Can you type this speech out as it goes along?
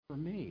for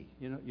me.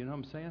 You know what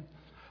I'm saying?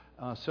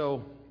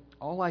 So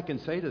all I can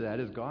say to that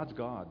is God's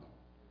God,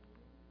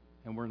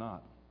 and we're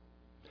not.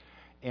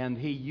 And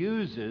He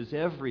uses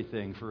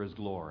everything for His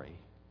glory,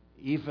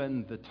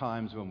 even the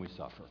times when we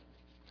suffer.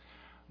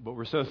 But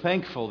we're so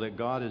thankful that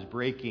God is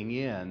breaking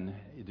in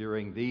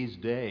during these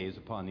days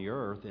upon the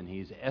earth, and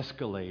He's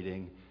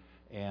escalating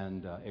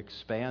and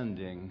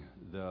expanding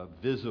the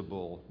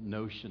visible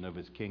notion of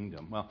His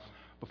kingdom. Well,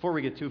 before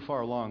we get too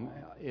far along,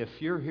 if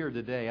you're here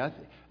today,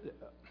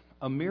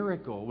 a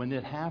miracle, when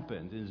it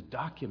happens, is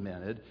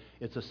documented.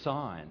 It's a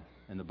sign,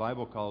 and the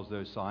Bible calls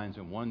those signs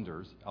and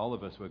wonders. All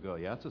of us would go,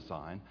 yeah, it's a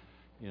sign.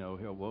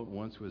 What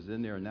once was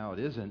in there, now it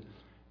isn't.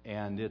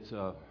 And it's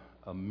a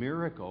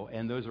miracle,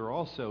 and those are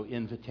also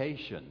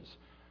invitations.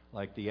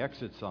 Like the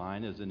exit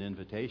sign is an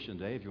invitation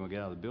today. If you want to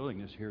get out of the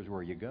building, here's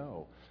where you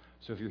go.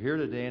 So if you're here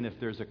today and if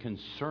there's a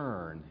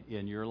concern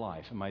in your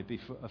life, it might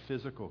be a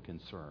physical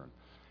concern.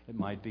 It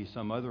might be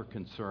some other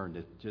concern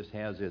that just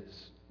has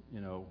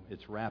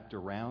it's wrapped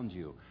around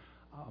you.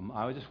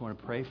 I just want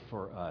to pray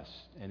for us.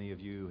 Any of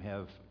you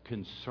have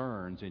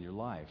concerns in your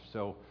life.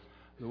 So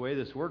the way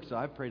this works,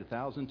 I've prayed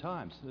 1,000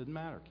 times. It doesn't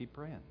matter. Keep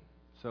praying.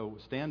 So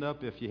stand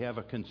up if you have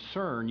a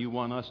concern you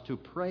want us to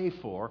pray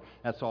for.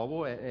 That's all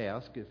we'll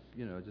ask. If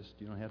you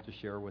don't have to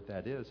share what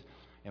that is,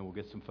 and we'll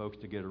get some folks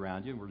to get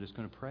around you, and we're just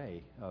going to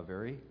pray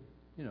very,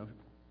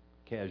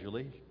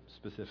 casually,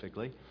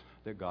 specifically,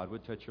 that God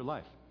would touch your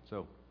life.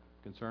 So,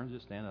 concerns,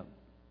 just stand up.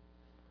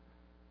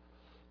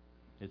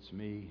 It's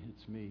me,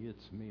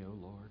 oh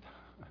Lord,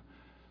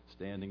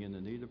 standing in the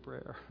need of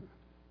prayer.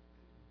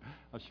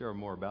 I'll share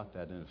more about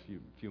that in a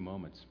few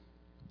moments.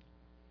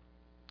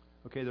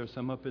 Okay, there's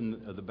some up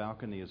in the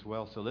balcony as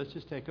well, so let's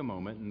just take a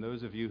moment, and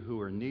those of you who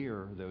are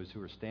near those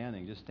who are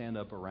standing, just stand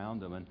up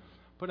around them and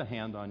put a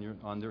hand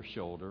on their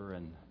shoulder.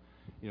 And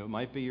it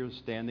might be you're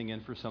standing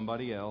in for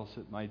somebody else,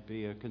 it might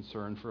be a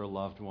concern for a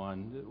loved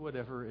one,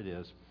 whatever it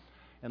is.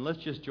 And let's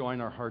just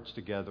join our hearts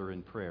together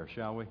in prayer,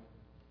 shall we?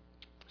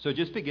 So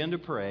just begin to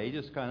pray,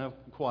 just kind of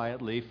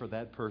quietly for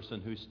that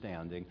person who's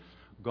standing.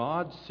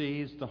 God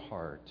sees the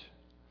heart,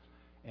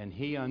 and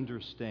He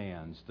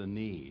understands the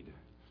need.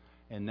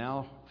 And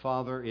now,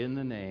 Father, in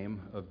the name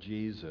of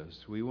Jesus,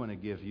 we want to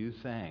give You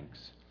thanks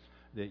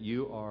that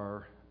You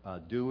are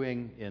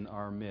doing in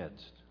our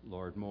midst,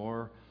 Lord,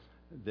 more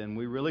than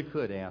we really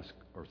could ask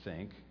or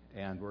think.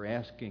 And we're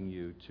asking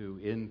You to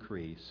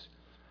increase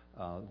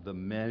the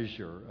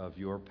measure of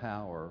Your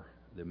power,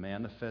 the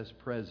manifest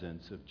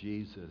presence of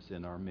Jesus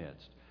in our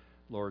midst.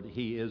 Lord,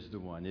 He is the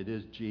one. It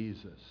is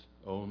Jesus,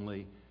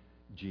 only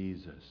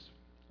Jesus.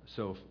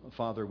 So,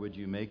 Father, would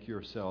You make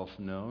Yourself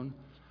known?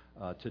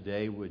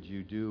 Today, would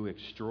You do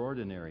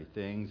extraordinary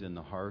things in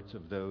the hearts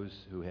of those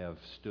who have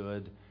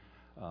stood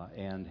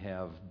and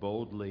have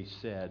boldly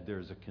said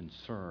there's a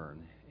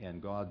concern.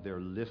 And God, they're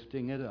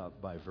lifting it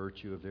up by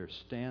virtue of their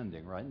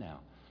standing right now.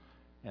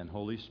 And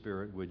Holy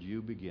Spirit, would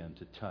You begin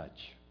to touch?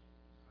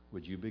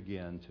 Would You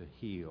begin to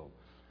heal?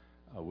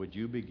 Would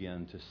You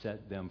begin to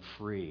set them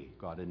free?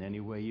 God, in any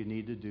way You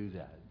need to do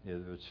that,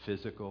 whether it's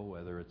physical,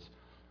 whether it's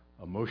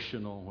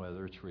emotional,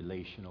 whether it's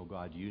relational,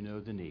 God, You know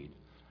the need.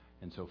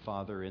 And so,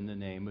 Father, in the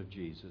name of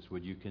Jesus,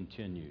 would You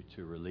continue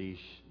to release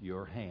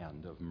Your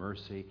hand of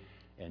mercy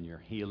and Your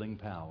healing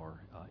power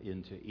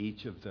into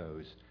each of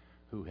those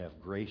who have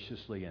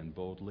graciously and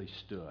boldly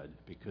stood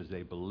because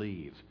they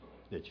believe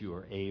that You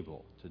are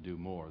able to do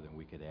more than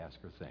we could ask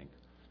or think.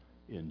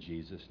 In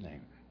Jesus'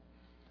 name.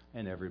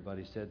 And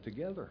everybody said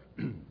together,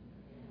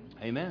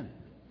 Amen.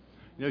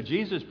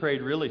 Jesus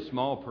prayed really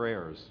small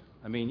prayers.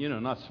 I mean,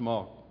 not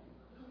small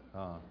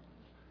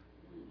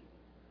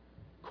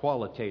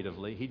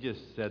qualitatively. He just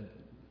said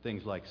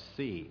things like,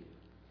 see,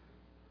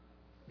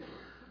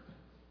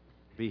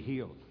 be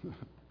healed.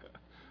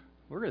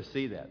 We're going to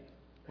see that.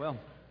 Well,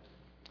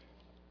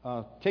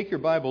 take your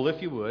Bible,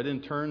 if you would,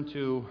 and turn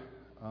to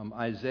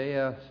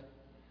Isaiah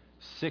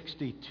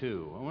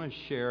 62. I want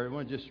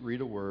to just read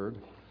a word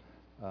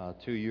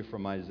to you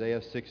from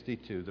Isaiah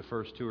 62, the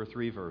first 2 or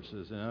 3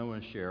 verses, and I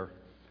want to share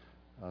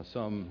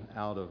some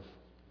out of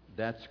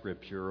that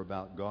scripture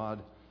about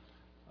God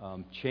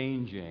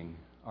changing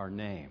our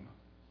name.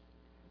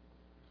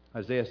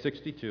 Isaiah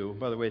 62.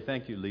 By the way,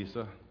 thank you,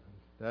 Lisa.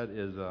 That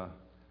is,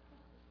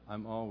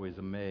 I'm always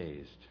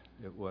amazed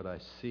at what I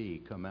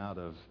see come out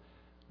of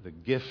the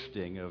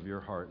gifting of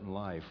your heart and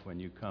life when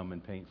you come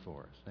and paint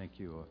for us. Thank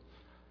you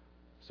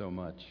so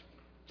much.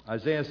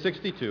 Isaiah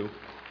 62,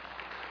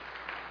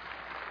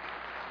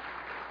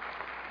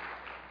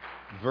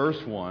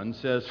 verse 1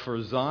 says,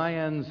 "For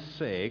Zion's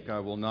sake I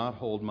will not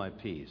hold my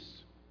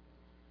peace,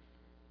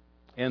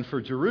 and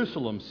for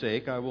Jerusalem's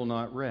sake I will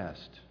not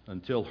rest,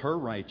 until her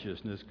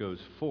righteousness goes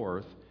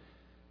forth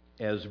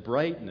as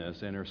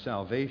brightness, and her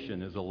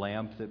salvation is a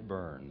lamp that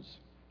burns."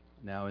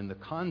 Now, in the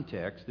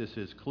context, this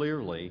is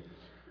clearly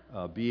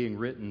being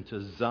written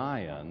to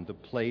Zion, the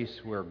place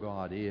where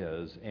God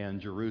is, and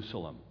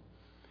Jerusalem.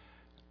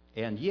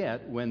 And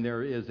yet, when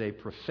there is a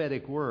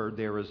prophetic word,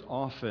 there is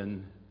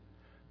often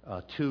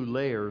 2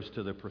 layers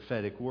to the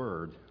prophetic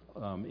word.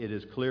 It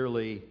is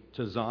clearly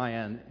to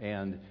Zion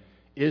and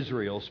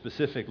Israel,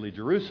 specifically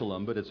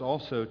Jerusalem, but it's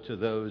also to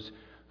those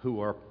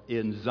who are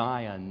in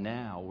Zion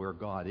now, where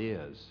God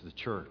is, the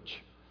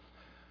church.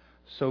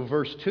 So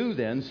verse 2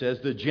 then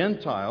says, "The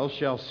Gentiles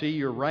shall see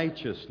your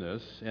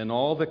righteousness, and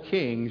all the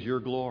kings your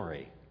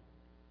glory.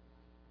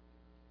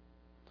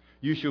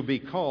 You shall be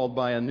called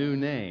by a new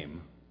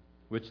name,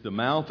 which the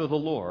mouth of the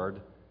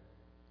Lord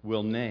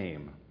will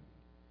name.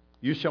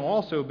 You shall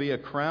also be a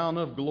crown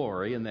of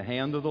glory in the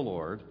hand of the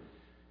Lord,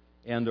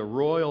 and a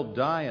royal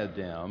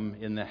diadem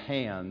in the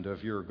hand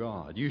of your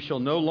God. You shall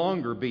no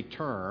longer be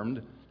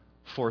termed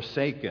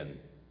forsaken.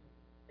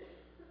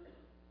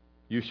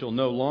 You shall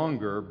no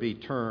longer be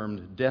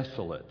termed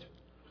desolate,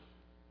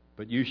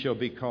 but you shall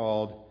be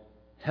called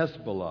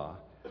Hezbollah,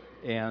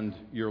 and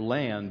your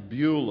land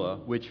Beulah,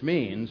 which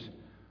means,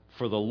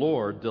 for the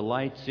Lord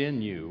delights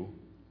in you,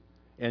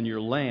 and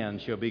your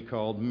land shall be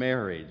called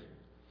married.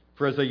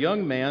 For as a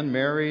young man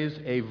marries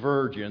a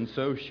virgin,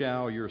 so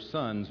shall your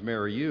sons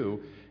marry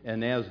you,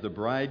 and as the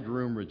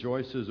bridegroom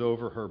rejoices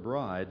over her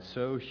bride,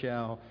 so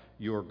shall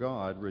your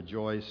God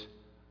rejoice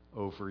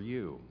over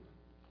you."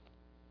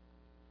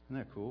 Isn't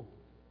that cool?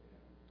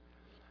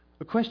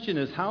 The question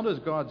is, how does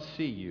God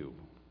see you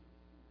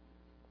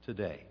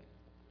today?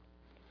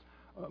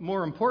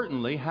 More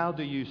importantly, how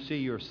do you see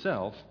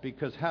yourself?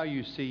 Because how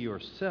you see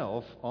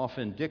yourself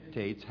often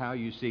dictates how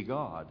you see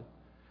God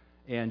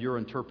and your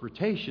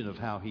interpretation of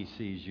how He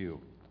sees you.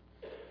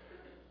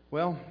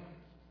 Well,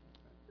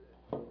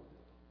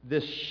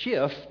 this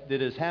shift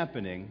that is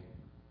happening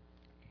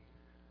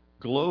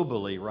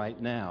globally right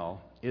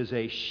now is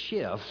a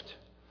shift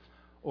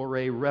or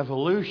a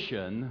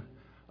revolution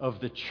of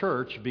the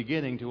church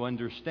beginning to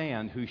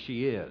understand who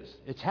she is.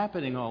 It's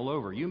happening all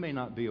over. You may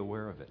not be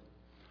aware of it.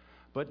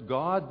 But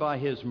God, by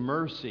His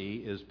mercy,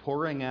 is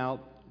pouring out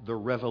the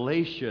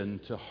revelation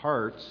to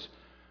hearts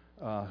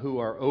who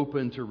are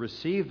open to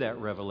receive that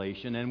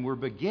revelation, and we're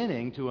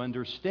beginning to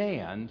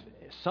understand,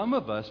 some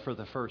of us for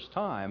the first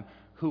time,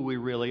 who we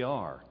really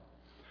are.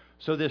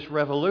 So this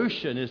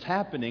revolution is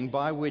happening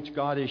by which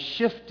God is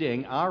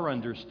shifting our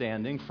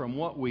understanding from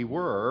what we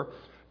were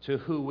to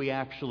who we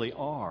actually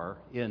are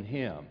in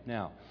Him.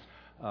 Now,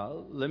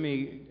 let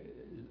me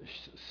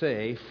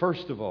say,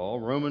 first of all,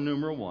 Roman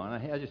numeral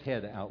 1, I just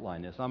had to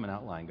outline this. I'm an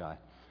outline guy.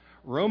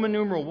 Roman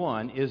numeral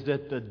 1 is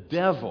that the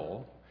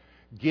devil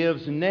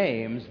gives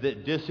names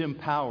that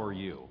disempower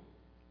you.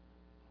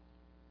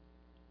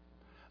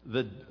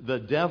 The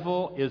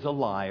devil is a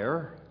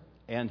liar,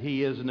 and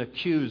he is an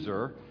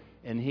accuser,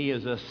 and he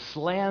is a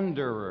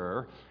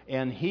slanderer,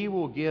 and he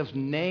will give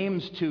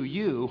names to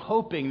you,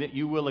 hoping that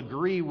you will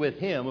agree with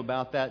him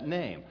about that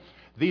name.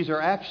 These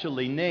are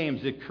actually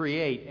names that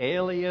create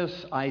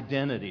alias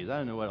identities. I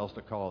don't know what else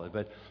to call it,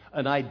 but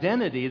an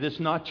identity that's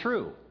not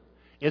true.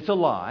 It's a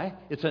lie,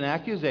 it's an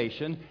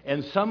accusation,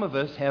 and some of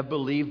us have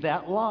believed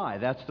that lie.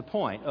 That's the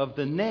point of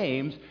the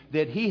names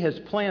that he has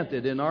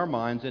planted in our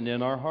minds and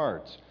in our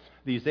hearts.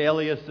 These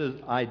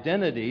aliases,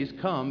 identities,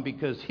 come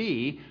because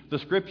he, the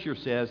Scripture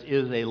says,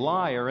 is a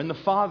liar and the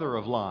father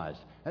of lies.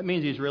 That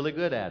means he's really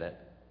good at it.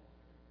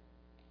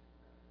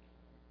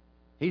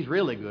 He's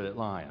really good at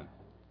lying.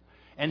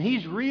 And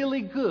he's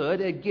really good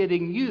at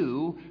getting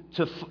you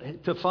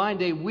to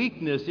find a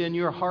weakness in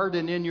your heart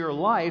and in your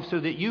life so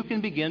that you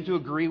can begin to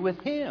agree with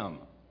him.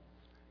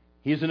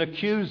 He's an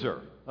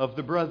accuser of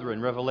the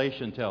brethren,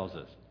 Revelation tells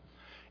us.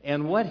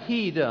 And what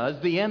he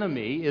does, the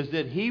enemy, is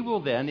that he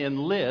will then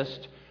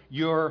enlist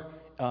your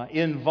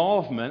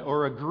involvement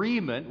or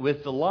agreement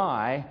with the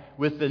lie,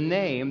 with the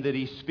name that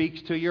he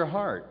speaks to your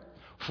heart.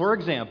 For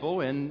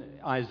example, in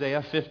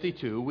Isaiah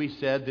 52, we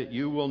said that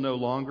you will no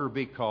longer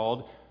be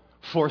called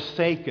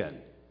forsaken,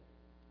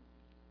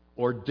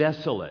 or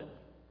desolate,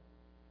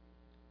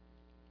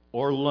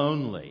 or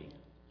lonely,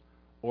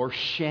 or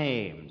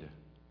shamed,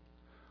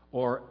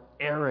 or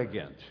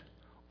arrogant.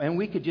 And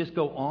we could just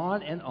go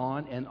on and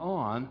on and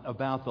on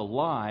about the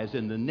lies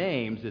and the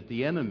names that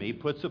the enemy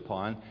puts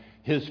upon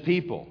his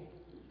people.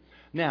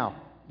 Now,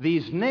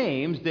 these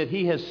names that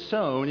he has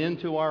sown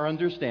into our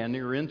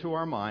understanding or into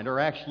our mind are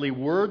actually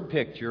word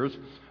pictures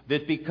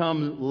that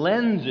become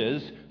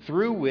lenses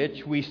through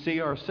which we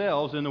see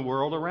ourselves in the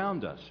world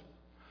around us.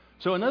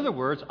 So in other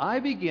words, I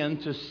begin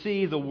to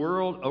see the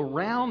world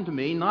around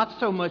me not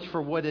so much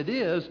for what it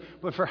is,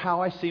 but for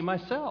how I see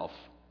myself.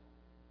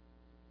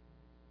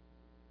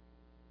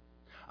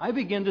 I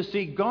begin to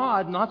see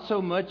God not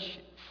so much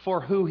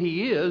for who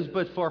He is,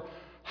 but for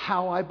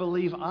how I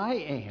believe I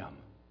am.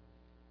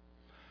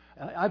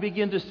 I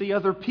begin to see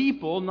other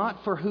people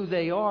not for who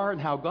they are and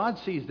how God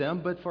sees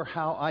them, but for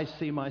how I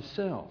see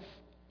myself.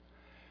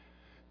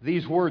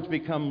 These words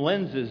become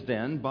lenses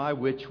then by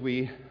which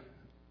we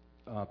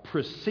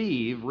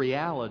perceive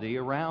reality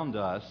around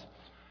us,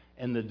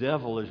 and the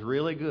devil is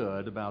really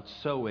good about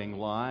sowing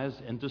lies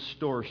and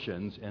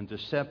distortions and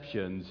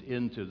deceptions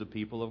into the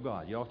people of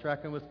God. Y'all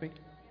tracking with me?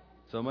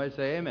 Somebody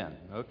say amen.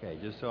 Okay,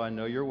 just so I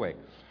know you're awake.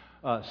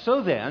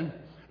 So then,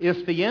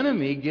 if the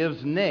enemy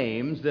gives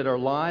names that are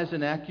lies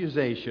and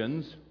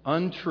accusations,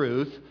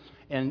 untruth,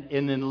 and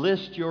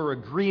enlist your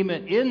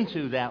agreement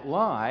into that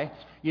lie,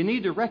 you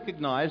need to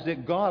recognize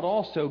that God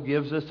also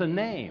gives us a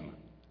name.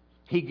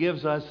 He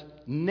gives us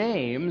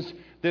names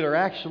that are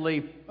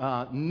actually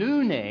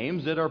new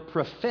names that are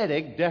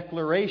prophetic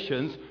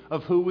declarations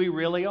of who we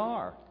really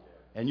are.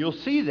 And you'll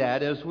see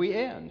that as we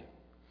end.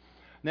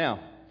 Now,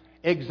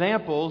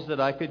 examples that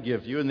I could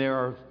give you, and there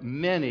are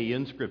many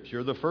in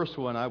Scripture. The first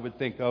one I would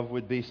think of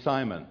would be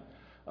Simon.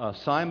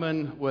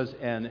 Simon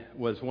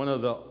was one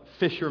of the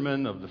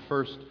fishermen of the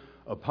first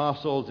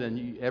apostles,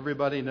 and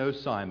everybody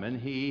knows Simon.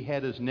 He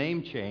had his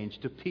name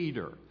changed to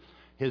Peter.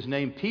 His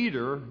name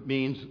Peter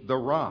means the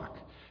rock.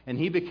 And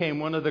he became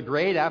one of the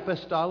great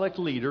apostolic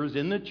leaders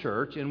in the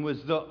church and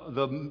was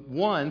the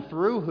one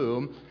through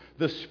whom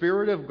the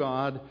Spirit of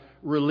God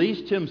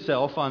released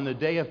himself on the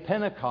day of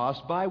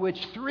Pentecost, by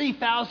which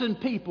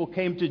 3,000 people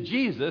came to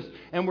Jesus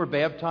and were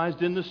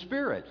baptized in the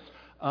Spirit.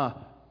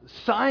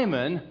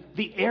 Simon,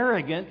 the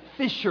arrogant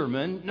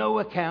fisherman, no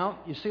account.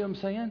 You see what I'm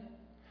saying?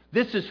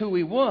 This is who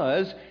he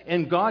was,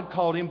 and God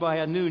called him by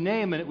a new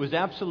name, and it was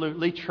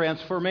absolutely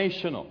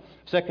transformational.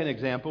 Second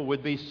example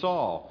would be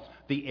Saul,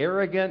 the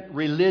arrogant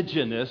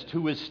religionist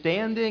who was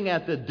standing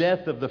at the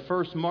death of the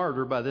first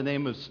martyr by the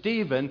name of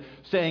Stephen,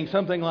 saying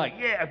something like,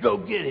 "Yeah, go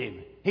get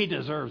him. He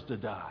deserves to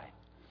die."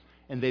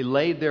 And they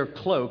laid their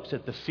cloaks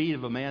at the feet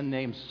of a man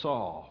named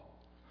Saul,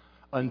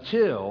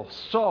 until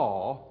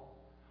Saul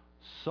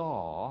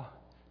saw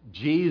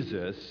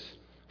Jesus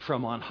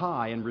from on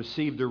high and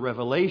received a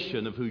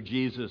revelation of who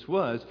Jesus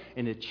was,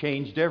 and it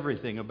changed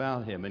everything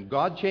about him. And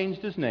God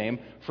changed his name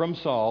from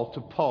Saul to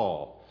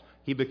Paul.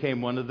 He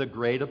became one of the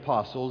great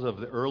apostles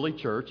of the early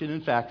church, and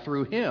in fact,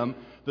 through him,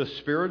 the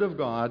Spirit of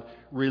God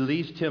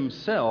released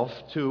himself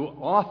to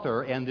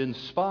author and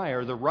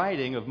inspire the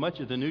writing of much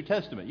of the New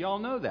Testament. You all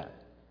know that.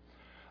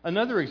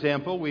 Another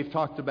example, we've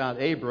talked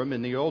about Abram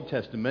in the Old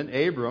Testament.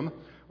 Abram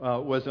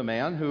was a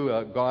man who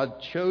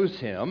God chose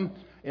him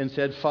and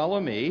said, "Follow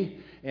me,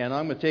 and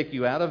I'm going to take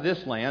you out of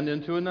this land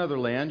into another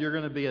land. You're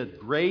going to be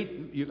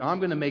I'm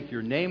going to make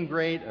your name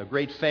great. A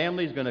great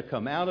family is going to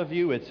come out of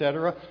you,"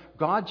 etc.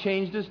 God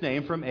changed his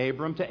name from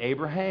Abram to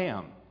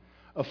Abraham,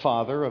 a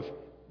father of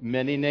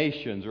many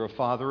nations, or a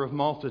father of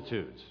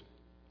multitudes.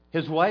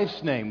 His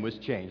wife's name was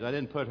changed. I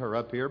didn't put her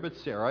up here, but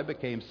Sarah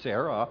became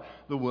Sarah,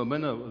 the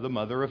woman, the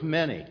mother of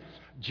many.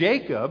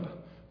 Jacob,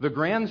 the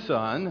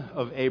grandson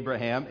of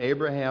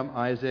Abraham,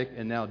 Isaac,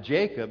 and now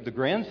Jacob, the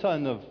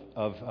grandson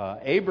of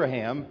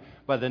Abraham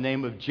by the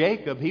name of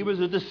Jacob, he was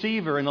a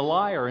deceiver and a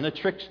liar and a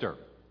trickster.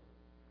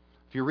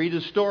 If you read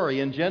his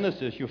story in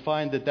Genesis, you'll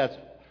find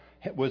that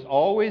was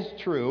always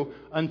true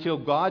until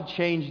God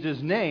changed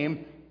his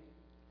name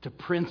to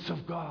Prince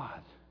of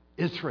God,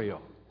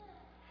 Israel.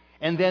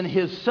 And then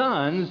his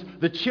sons,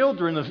 the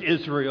children of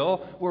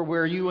Israel, were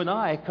where you and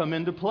I come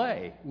into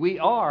play. We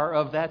are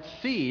of that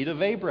seed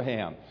of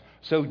Abraham.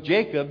 So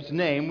Jacob's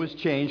name was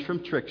changed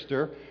from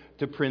trickster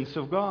to Prince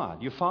of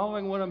God. You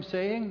following what I'm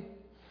saying?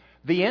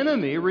 The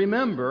enemy,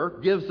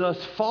 remember, gives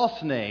us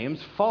false names,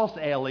 false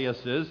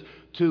aliases,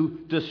 to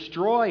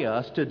destroy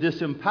us, to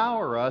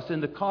disempower us,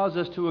 and to cause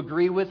us to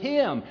agree with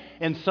him.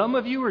 And some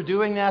of you are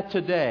doing that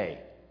today.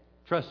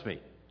 Trust me,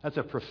 that's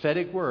a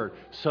prophetic word.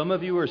 Some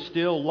of you are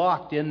still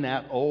locked in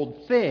that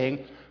old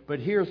thing. But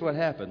here's what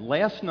happened.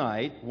 Last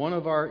night, one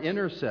of our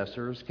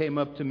intercessors came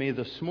up to me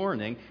this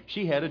morning.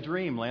 She had a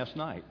dream last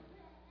night.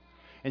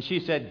 And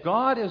she said,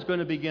 God is going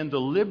to begin to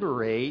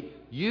liberate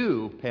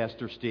you,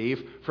 Pastor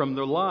Steve, from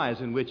the lies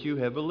in which you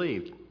have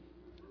believed.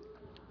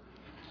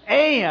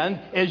 And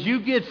as you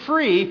get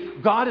free,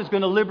 God is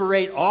going to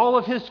liberate all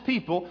of his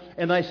people.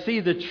 And I see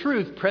the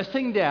truth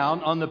pressing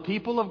down on the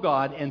people of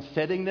God and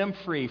setting them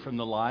free from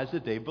the lies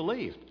that they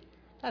believed.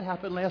 That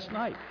happened last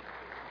night.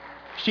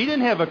 She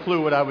didn't have a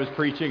clue what I was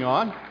preaching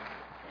on.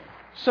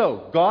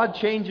 So, God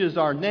changes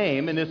our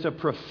name, and it's a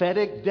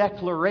prophetic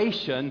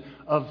declaration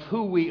of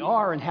who we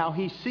are and how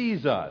he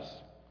sees us.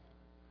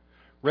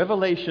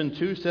 Revelation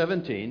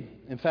 2:17.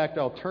 In fact,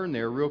 I'll turn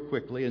there real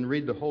quickly and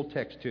read the whole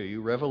text to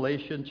you.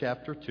 Revelation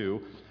chapter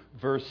 2,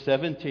 verse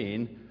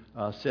 17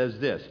 says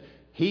this: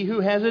 "He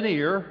who has an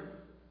ear,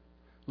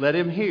 let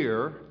him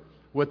hear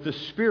what the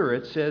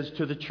Spirit says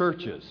to the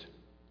churches."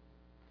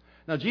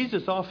 Now,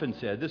 Jesus often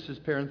said, this is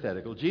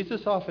parenthetical,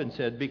 Jesus often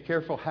said, be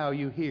careful how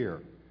you hear.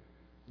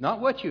 Not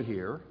what you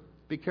hear,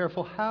 be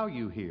careful how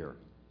you hear.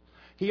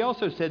 He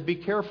also said, be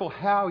careful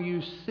how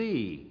you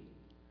see.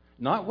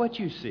 Not what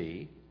you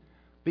see,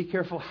 be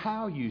careful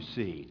how you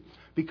see.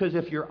 Because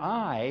if your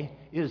eye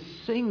is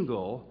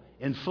single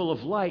and full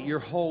of light, your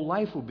whole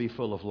life will be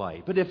full of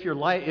light. But if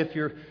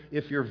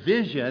your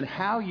vision,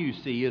 how you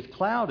see, is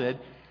clouded,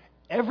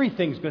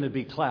 everything's going to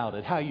be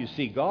clouded. How you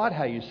see God,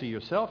 how you see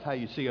yourself, how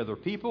you see other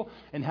people,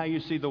 and how you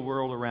see the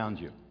world around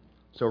you.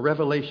 So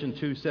Revelation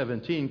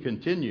 2:17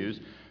 continues,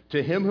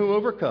 "To him who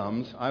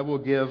overcomes, I will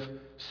give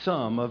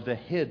some of the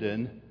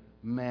hidden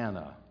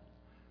manna."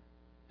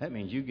 That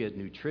means you get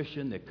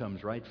nutrition that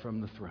comes right from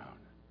the throne.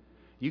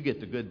 You get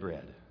the good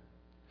bread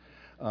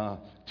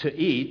to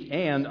eat,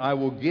 and I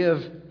will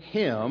give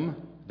him,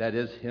 that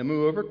is, him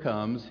who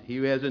overcomes, he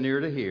who has an ear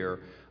to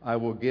hear, I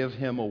will give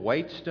him a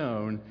white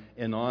stone,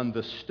 and on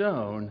the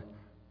stone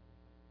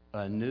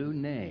a new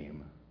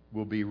name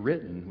will be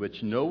written,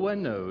 which no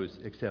one knows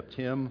except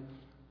him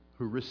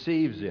who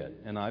receives it.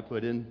 And I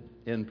put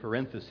in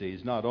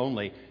parentheses, not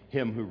only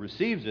him who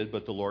receives it,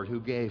 but the Lord who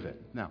gave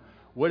it. Now,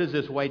 what does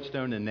this white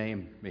stone and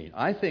name mean?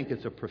 I think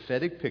it's a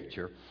prophetic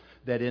picture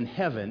that in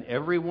heaven,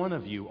 every one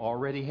of you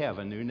already have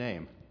a new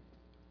name.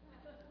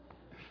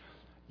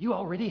 You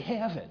already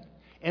have it.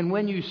 And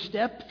when you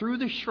step through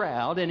the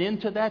shroud and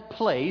into that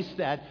place,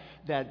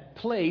 that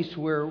place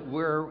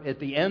where at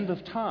the end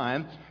of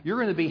time, you're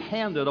going to be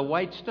handed a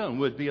white stone.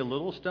 Would it be a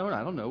little stone?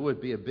 I don't know. Would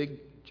it be a big,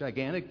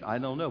 gigantic? I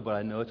don't know, but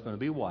I know it's going to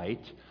be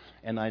white.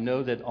 And I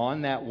know that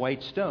on that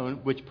white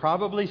stone, which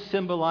probably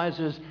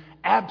symbolizes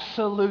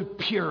absolute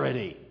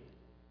purity,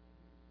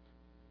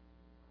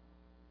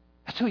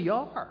 that's who you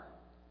are.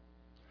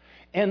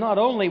 And not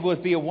only will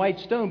it be a white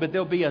stone, but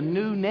there'll be a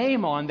new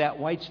name on that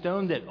white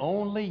stone that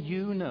only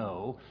you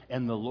know,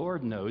 and the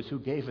Lord knows who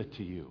gave it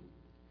to you.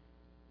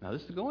 Now,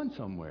 this is going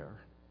somewhere,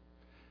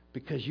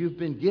 because you've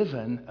been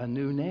given a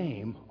new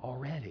name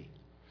already.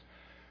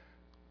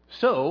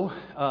 So,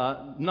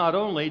 not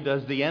only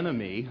does the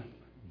enemy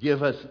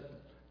give us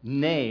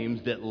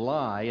names that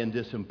lie and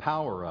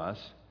disempower us,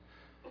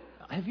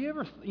 have you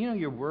ever,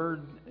 your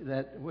word,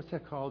 what's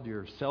that called,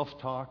 your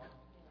self-talk?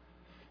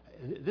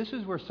 This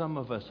is where some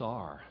of us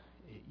are.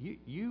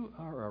 You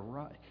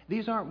are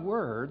these aren't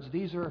words.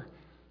 These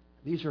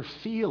are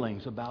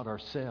feelings about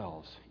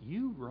ourselves.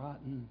 You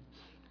rotten.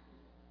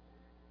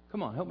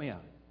 Come on, help me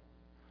out.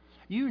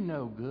 You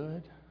no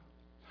good.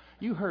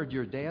 You heard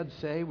your dad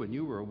say when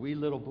you were a wee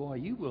little boy,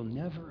 you will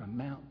never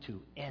amount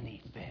to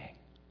anything.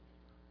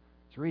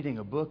 I was reading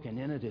a book, and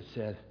in it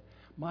said,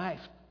 my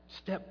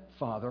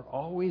stepfather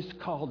always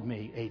called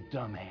me a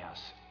dumbass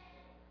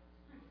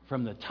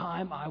from the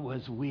time I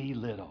was wee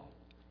little.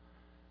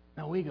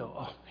 Now we go,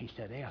 oh, he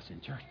said ass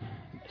in church.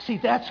 See,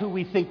 that's who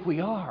we think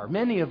we are.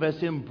 Many of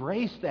us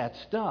embrace that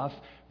stuff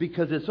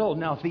because it's old.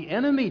 Now, if the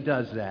enemy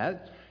does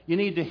that, you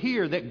need to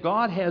hear that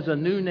God has a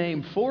new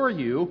name for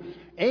you,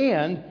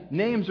 and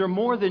names are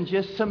more than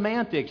just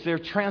semantics. They're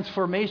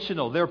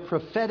transformational. They're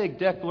prophetic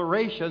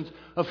declarations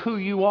of who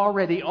you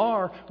already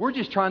are. We're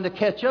just trying to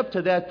catch up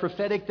to that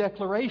prophetic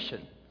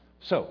declaration.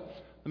 So,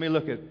 let me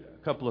look at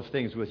a couple of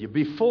things with you.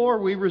 Before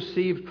we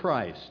received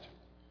Christ,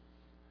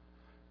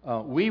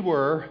 we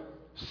were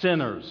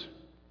sinners.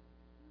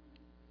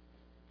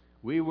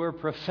 We were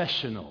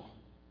professional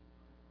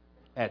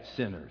at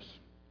sinners.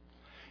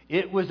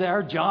 It was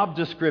our job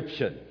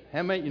description.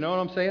 How many, you know what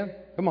I'm saying?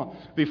 Come on.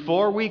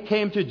 Before we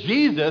came to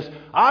Jesus,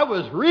 I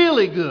was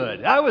really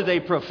good. I was a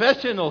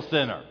professional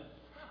sinner.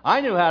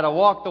 I knew how to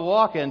walk the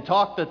walk and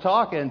talk the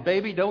talk, and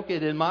baby, don't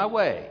get in my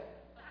way.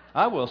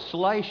 I will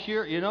slice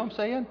your, you know what I'm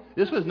saying?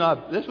 This was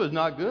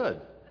not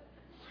good.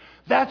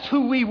 That's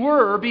who we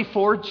were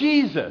before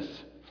Jesus.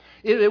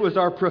 It was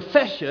our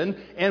profession,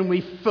 and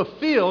we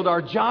fulfilled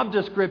our job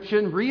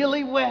description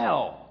really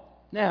well.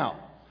 Now,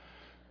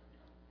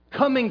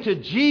 coming to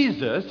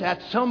Jesus,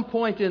 at some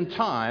point in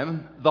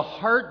time, the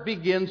heart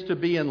begins to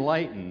be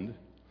enlightened.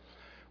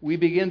 We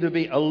begin to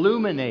be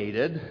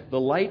illuminated, the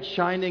light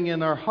shining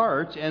in our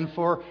hearts, and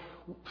for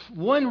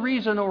one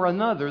reason or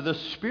another, the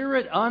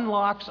Spirit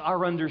unlocks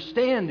our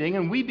understanding,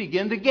 and we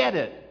begin to get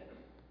it.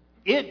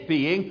 It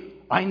being,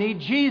 I need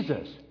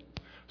Jesus.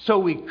 So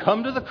we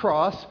come to the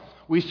cross,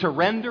 we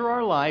surrender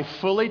our life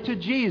fully to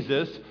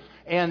Jesus,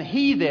 and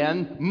He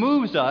then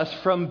moves us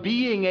from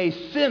being a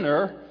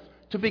sinner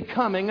to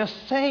becoming a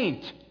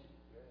saint.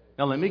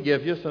 Now let me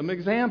give you some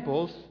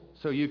examples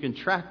so you can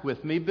track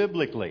with me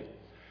biblically.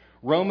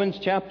 Romans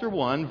chapter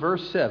 1,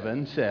 verse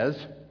 7 says,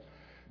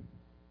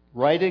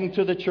 writing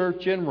to the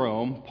church in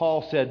Rome,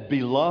 Paul said,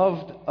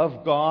 beloved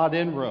of God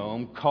in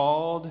Rome,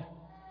 called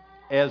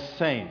as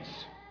saints.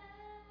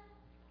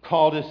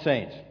 Called as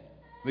saints.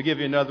 Let me give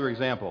you another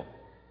example.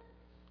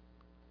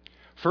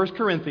 1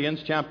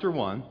 Corinthians chapter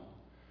 1,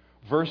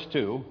 verse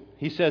 2,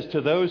 he says,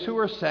 to those who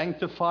are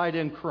sanctified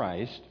in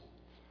Christ,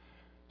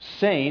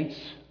 saints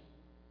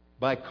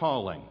by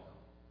calling.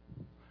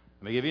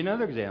 Let me give you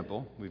another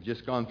example. We've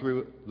just gone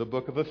through the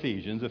book of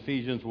Ephesians.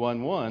 Ephesians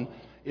 1:1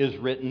 is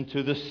written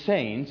to the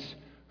saints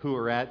who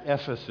are at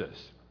Ephesus.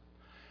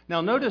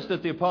 Now notice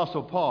that the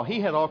Apostle Paul, he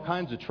had all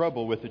kinds of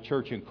trouble with the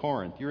church in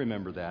Corinth. You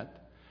remember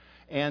that.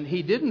 And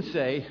he didn't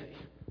say,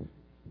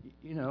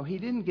 he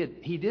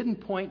didn't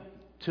point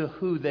to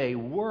who they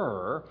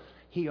were.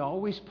 He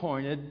always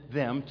pointed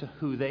them to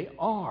who they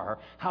are,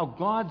 how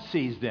God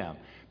sees them.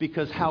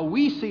 Because how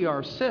we see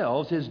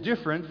ourselves is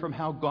different from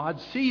how God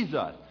sees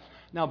us.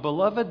 Now,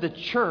 beloved, the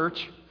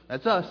church,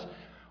 that's us,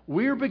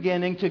 we're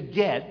beginning to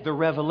get the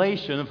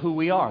revelation of who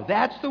we are.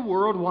 That's the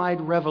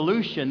worldwide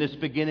revolution that's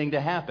beginning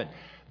to happen.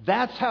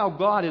 That's how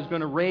God is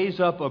going to raise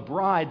up a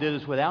bride that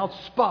is without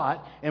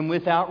spot and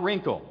without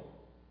wrinkle.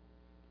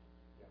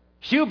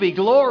 She'll be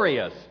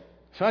glorious.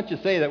 So why don't you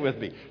say that with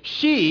me?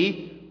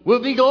 She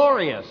will be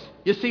glorious.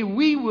 You see,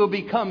 we will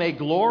become a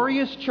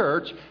glorious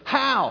church.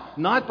 How?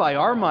 Not by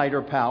our might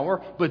or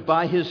power, but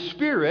by His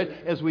Spirit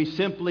as we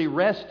simply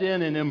rest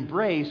in and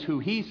embrace who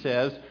He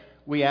says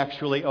we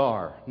actually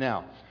are.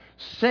 Now,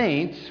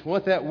 saints,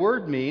 what that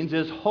word means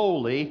is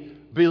holy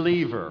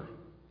believer.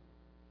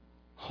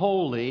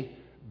 Holy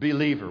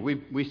believer.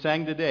 We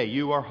sang today,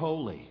 you are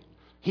holy.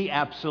 He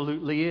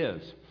absolutely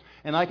is.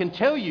 And I can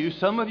tell you,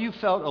 some of you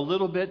felt a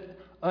little bit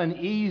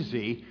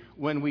uneasy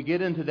when we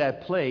get into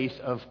that place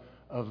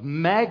of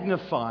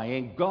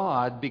magnifying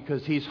God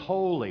because He's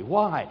holy.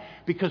 Why?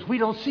 Because we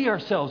don't see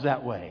ourselves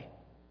that way.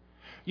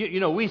 You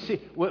know, we see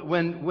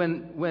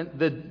when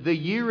the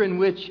year in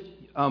which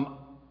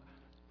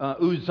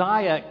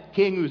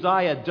King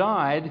Uzziah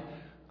died,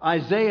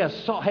 Isaiah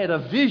had a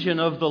vision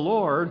of the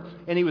Lord,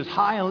 and he was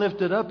high and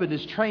lifted up, and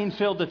his train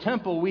filled the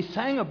temple. We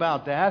sang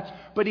about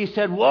that, but he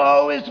said,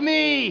 "Woe is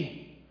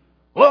me!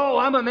 Woe,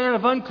 I'm a man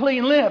of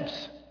unclean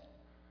lips."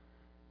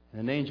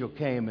 And an angel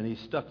came, and he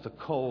stuck the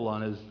coal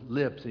on his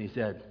lips, and he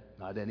said,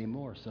 "Not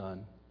anymore,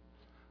 son.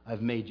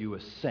 I've made you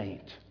a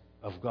saint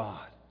of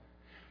God.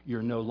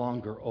 You're no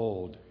longer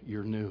old,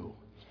 you're new."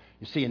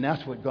 You see, and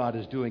that's what God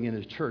is doing in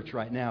His church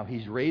right now.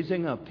 He's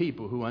raising up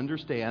people who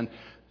understand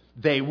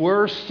they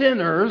were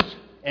sinners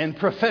and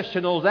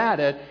professionals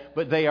at it,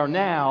 but they are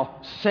now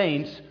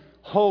saints,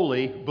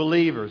 holy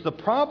believers. The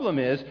problem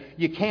is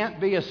you can't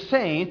be a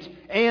saint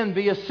and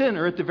be a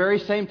sinner at the very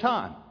same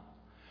time.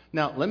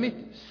 Now, let me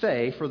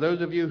say, for those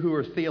of you who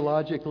are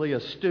theologically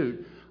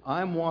astute,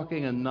 I'm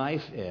walking a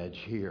knife edge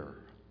here.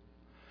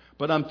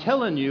 But I'm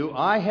telling you,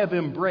 I have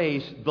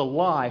embraced the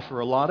lie for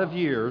a lot of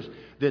years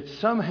that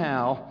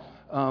somehow,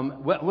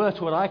 that's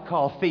what I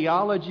call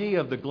theology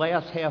of the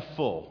glass half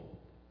full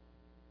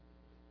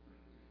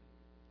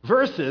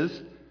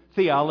versus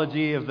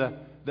theology of the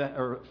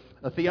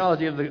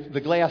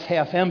glass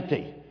half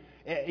empty.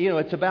 You know,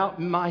 it's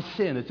about my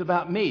sin. It's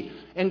about me.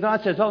 And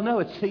God says, "Oh no,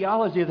 it's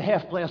theology of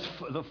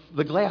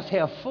the glass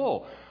half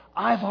full.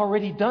 I've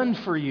already done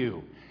for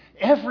you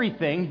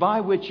everything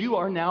by which you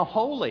are now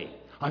holy."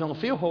 I don't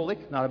feel holy.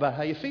 Not about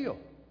how you feel.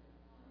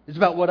 It's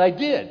about what I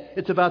did.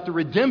 It's about the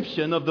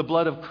redemption of the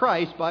blood of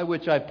Christ by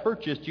which I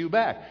purchased you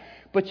back.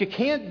 But you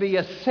can't be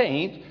a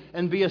saint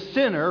and be a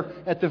sinner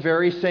at the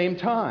very same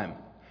time.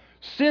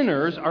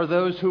 Sinners are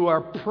those who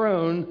are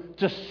prone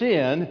to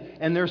sin,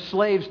 and they're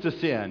slaves to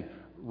sin.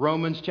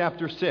 Romans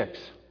chapter 6.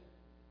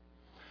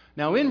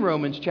 Now, in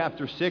Romans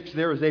chapter 6,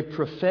 there is a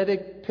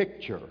prophetic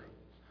picture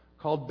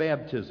called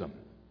baptism.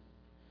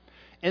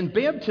 And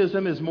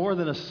baptism is more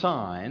than a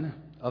sign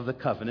of the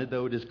covenant,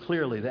 though it is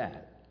clearly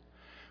that.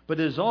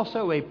 But it is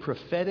also a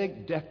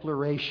prophetic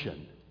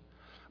declaration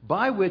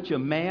by which a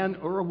man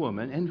or a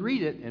woman, and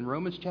read it in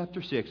Romans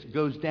chapter 6,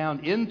 goes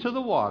down into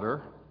the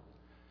water,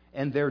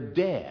 and they're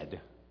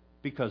dead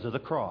because of the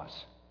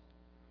cross.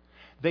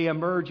 They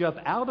emerge up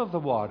out of the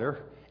water,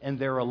 and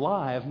they're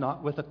alive,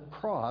 not with a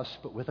cross,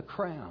 but with a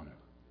crown.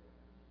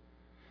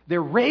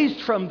 They're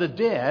raised from the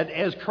dead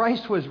as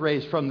Christ was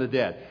raised from the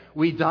dead.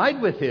 We died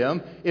with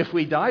Him. If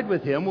we died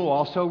with Him, we'll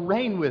also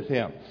reign with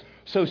Him.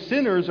 So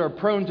sinners are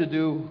prone to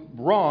do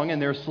wrong,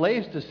 and they're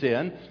slaves to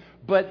sin.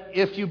 But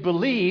if you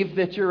believe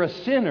that you're a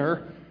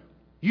sinner,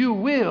 you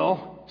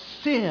will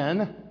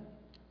sin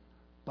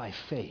by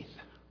faith.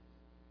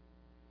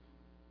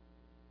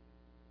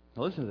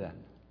 Now listen to that.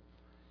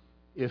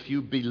 If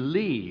you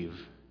believe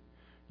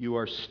you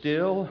are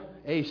still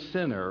a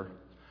sinner,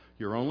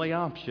 your only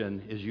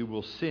option is you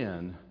will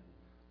sin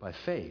by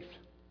faith.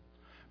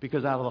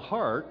 Because out of the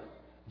heart,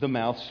 the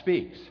mouth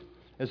speaks.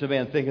 As a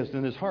man thinketh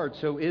in his heart,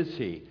 so is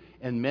he.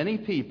 And many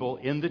people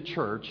in the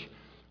church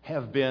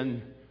have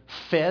been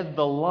fed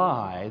the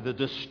lie, the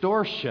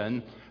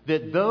distortion,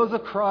 that though the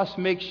cross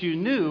makes you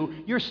new,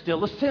 you're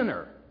still a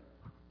sinner.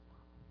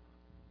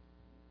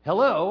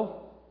 Hello?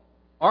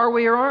 Are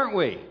we or aren't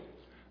we?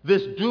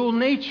 This dual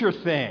nature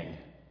thing.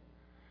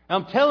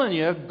 I'm telling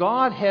you,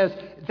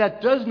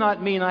 that does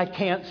not mean I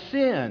can't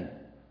sin.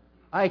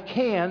 I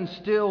can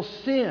still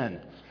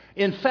sin.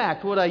 In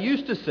fact, what I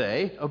used to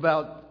say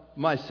about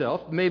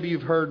myself, maybe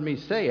you've heard me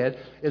say it,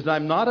 is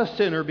I'm not a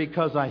sinner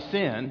because I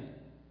sin.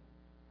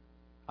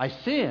 I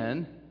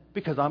sin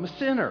because I'm a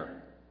sinner.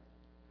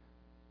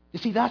 You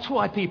see, that's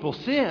why people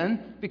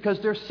sin, because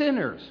they're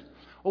sinners.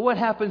 Well, what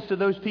happens to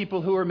those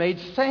people who are made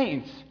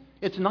saints?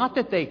 It's not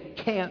that they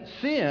can't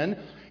sin.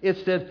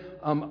 It's that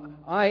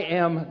I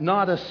am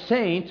not a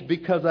saint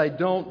because I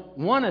don't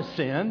want to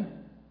sin.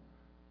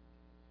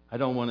 I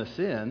don't want to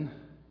sin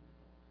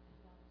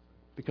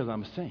because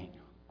I'm a saint.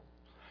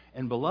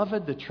 And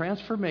beloved, the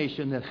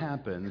transformation that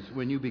happens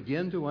when you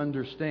begin to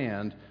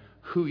understand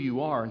who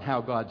you are and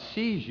how God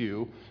sees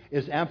you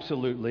is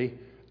absolutely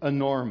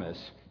enormous.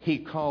 He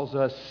calls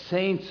us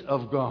saints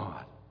of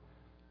God.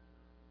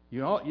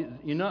 You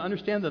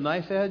understand the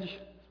knife edge?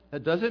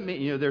 That doesn't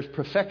mean, there's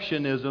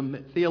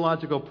perfectionism,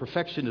 theological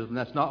perfectionism.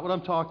 That's not what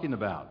I'm talking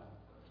about.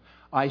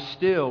 I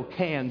still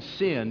can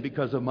sin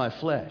because of my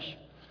flesh.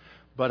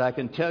 But I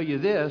can tell you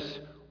this,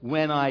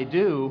 when I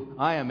do,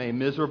 I am a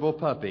miserable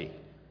puppy.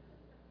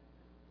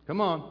 Come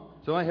on.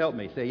 Somebody help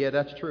me. Say, yeah,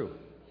 that's true.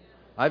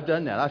 I've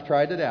done that. I've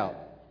tried it out.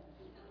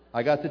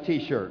 I got the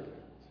T-shirt.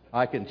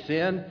 I can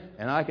sin,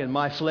 and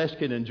my flesh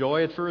can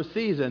enjoy it for a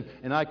season,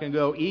 and I can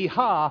go,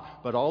 ee-ha,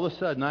 but all of a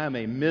sudden I am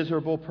a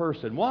miserable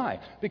person. Why?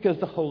 Because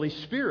the Holy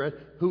Spirit,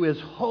 who is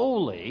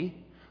holy,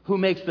 who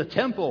makes the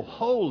temple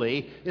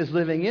holy, is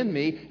living in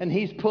me, and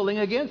He's pulling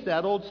against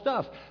that old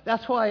stuff.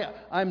 That's why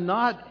I'm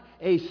not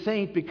a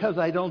saint because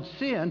I don't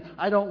sin.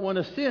 I don't want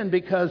to sin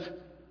because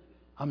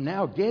I'm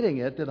now getting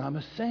it that I'm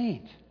a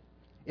saint.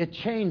 It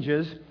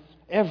changes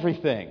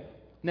everything.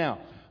 Now,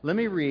 let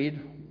me read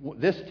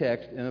this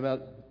text and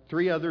about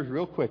 3 others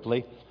real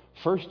quickly.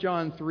 1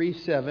 John 3,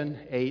 7,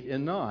 8,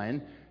 and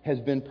 9 has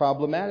been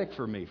problematic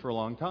for me for a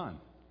long time.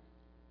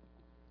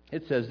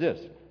 It says this.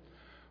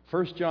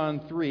 1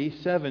 John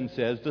 3, 7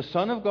 says, the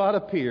Son of God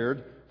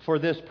appeared for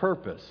this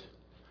purpose.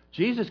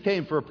 Jesus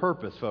came for a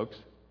purpose, folks.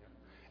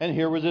 And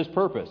here was His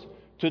purpose.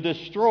 To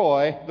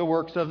destroy the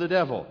works of the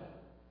devil.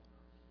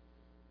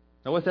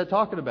 Now what's that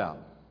talking about?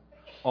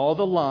 All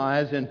the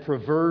lies and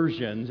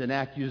perversions and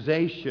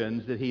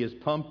accusations that he has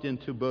pumped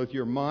into both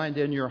your mind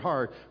and your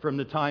heart from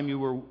the time you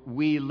were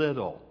wee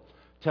little,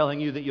 telling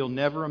you that you'll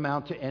never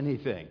amount to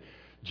anything.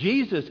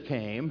 Jesus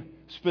came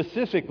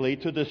specifically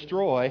to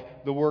destroy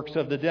the works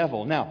of the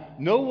devil. Now,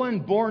 no one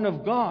born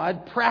of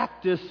God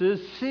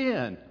practices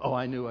sin. Oh,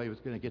 I knew I was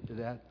going to get to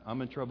that.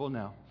 I'm in trouble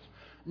now.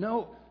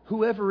 No,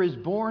 whoever is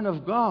born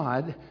of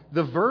God,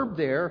 the verb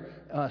there,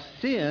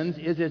 sins,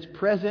 is its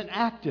present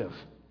active.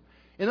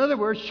 In other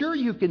words, sure,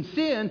 you can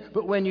sin,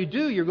 but when you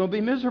do, you're going to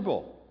be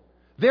miserable.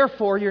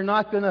 Therefore, you're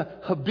not going to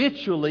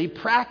habitually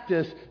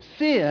practice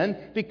sin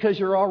because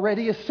you're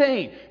already a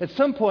saint. At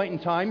some point in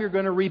time, you're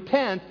going to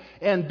repent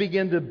and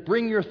begin to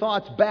bring your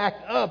thoughts back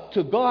up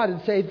to God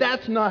and say,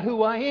 that's not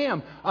who I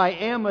am. I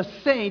am a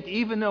saint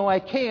even though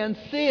I can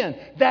sin.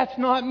 That's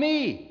not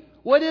me.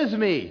 What is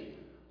me?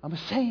 I'm a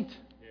saint.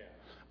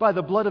 By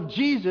the blood of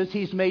Jesus,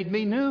 He's made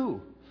me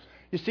new.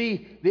 You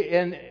see,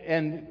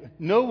 and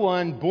no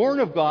one born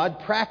of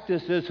God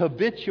practices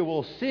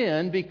habitual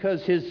sin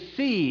because his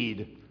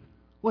seed.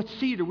 What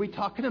seed are we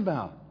talking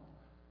about?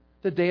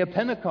 The day of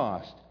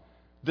Pentecost.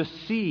 The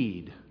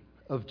seed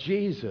of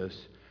Jesus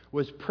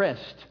was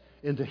pressed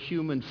into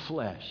human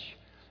flesh,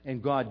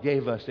 and God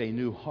gave us a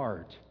new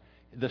heart.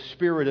 The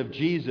Spirit of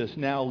Jesus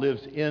now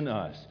lives in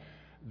us.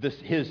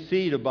 His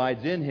seed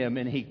abides in Him,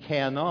 and He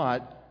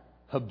cannot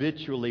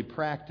habitually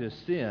practice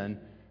sin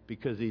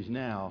because He's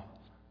now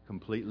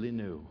completely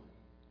new.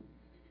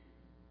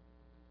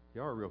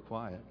 Y'all are real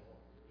quiet.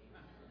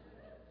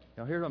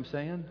 Y'all hear what I'm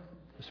saying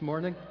this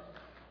morning?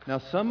 Now,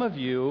 some of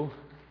you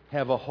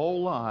have a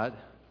whole lot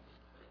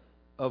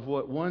of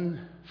what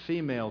one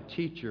female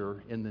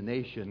teacher in the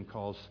nation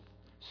calls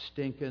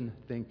stinking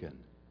thinking.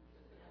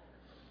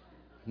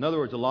 In other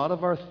words, a lot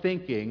of our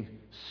thinking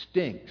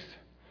stinks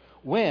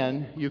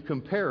when you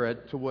compare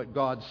it to what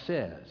God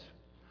says.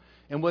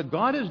 And what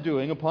God is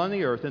doing upon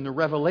the earth and the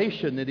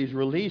revelation that He's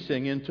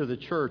releasing into the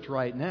church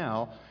right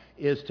now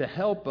is to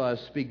help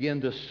us begin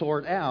to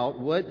sort out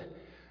what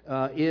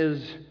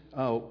is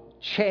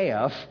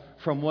chaff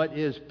from what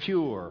is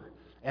pure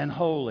and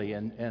holy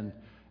and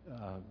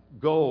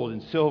gold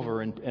and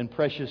silver and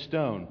precious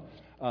stone.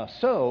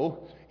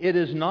 So, it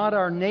is not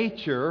our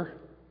nature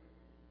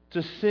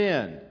to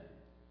sin.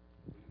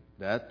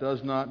 That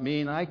does not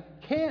mean I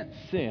can't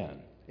sin.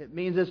 It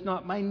means it's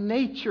not my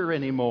nature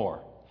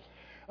anymore.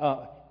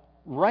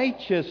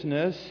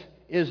 Righteousness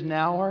is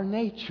now our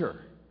nature.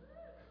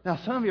 Now,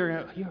 some of you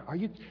are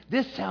going,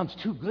 this sounds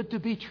too good to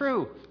be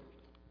true.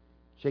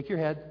 Shake your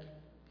head.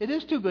 It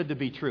is too good to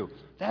be true.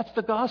 That's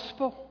the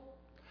gospel.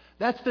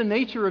 That's the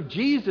nature of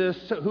Jesus,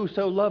 who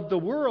so loved the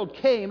world,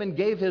 came and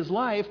gave His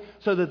life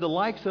so that the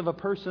likes of a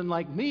person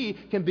like me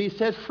can be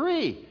set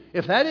free.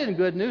 If that isn't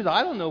good news,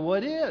 I don't know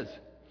what is.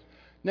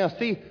 Now,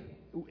 see,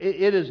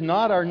 it is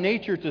not our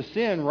nature to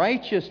sin.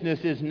 Righteousness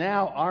is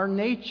now our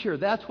nature.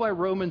 That's why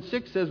Romans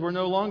 6 says we're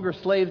no longer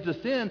slaves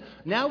to sin.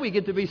 Now we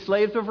get to be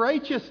slaves of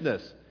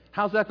righteousness.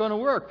 How's that going to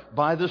work?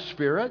 By the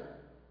Spirit.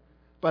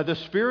 By the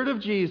Spirit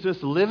of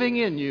Jesus living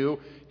in you,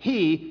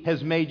 He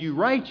has made you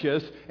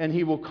righteous, and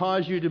He will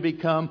cause you to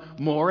become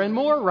more and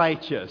more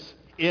righteous,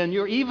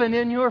 even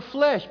in your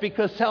flesh,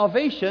 because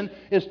salvation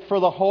is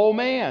for the whole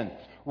man.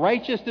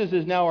 Righteousness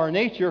is now our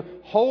nature.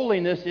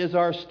 Holiness is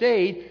our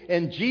state.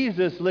 And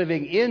Jesus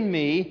living in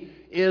me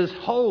is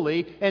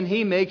holy, and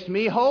He makes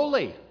me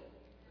holy.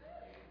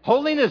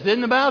 Holiness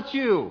isn't about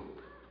you.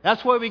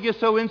 That's why we get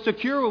so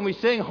insecure when we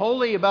sing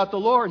holy about the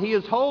Lord. He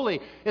is holy.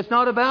 It's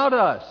not about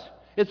us.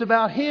 It's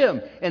about Him.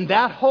 And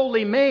that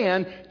holy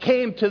man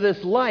came to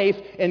this life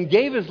and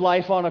gave His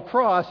life on a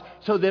cross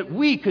so that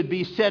we could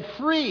be set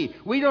free.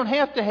 We don't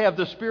have to have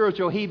the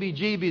spiritual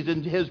heebie-jeebies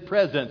in His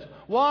presence.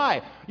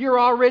 Why? You're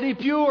already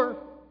pure.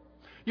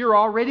 You're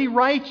already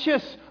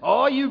righteous.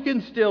 Oh, you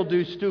can still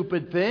do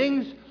stupid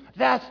things.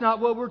 That's not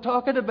what we're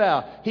talking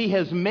about. He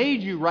has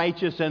made you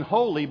righteous and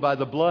holy by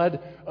the blood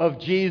of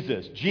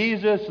Jesus.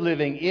 Jesus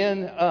living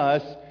in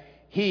us,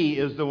 He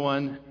is the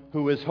one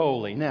who is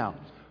holy. Now,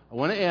 I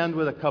want to end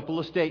with a couple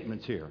of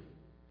statements here.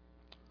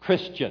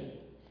 Christian.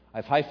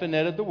 I've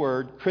hyphenated the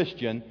word.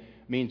 Christian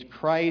means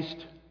Christ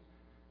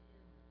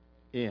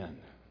in.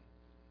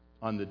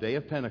 On the day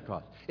of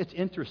Pentecost. It's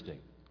interesting.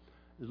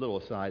 This little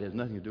aside has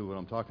nothing to do with what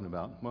I'm talking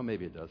about. Well,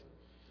 maybe it does.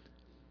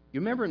 You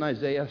remember in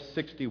Isaiah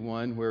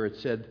 61 where it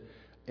said,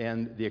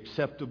 and the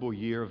acceptable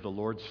year of the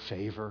Lord's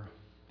favor,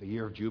 the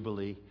year of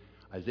Jubilee?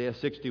 Isaiah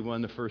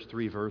 61, the first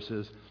 3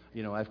 verses,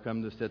 I've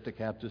come to set the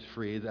captives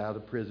free, out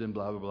of prison,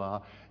 blah, blah,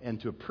 blah,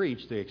 and to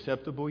preach the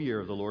acceptable year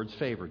of the Lord's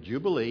favor.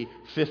 Jubilee,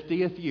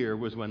 50th year,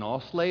 was when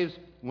all slaves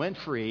went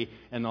free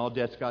and all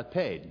debts got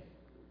paid.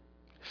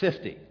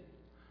 50.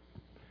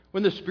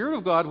 When the Spirit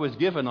of God was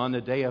given on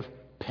the day of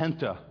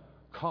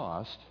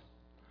Pentecost,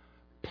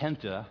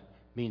 Penta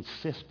means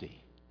 50.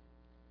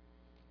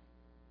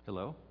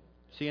 Hello?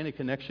 See any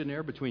connection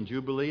there between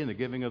Jubilee and the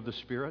giving of the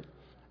Spirit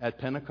at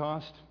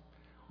Pentecost?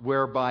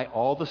 Whereby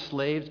all the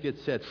slaves get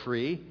set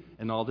free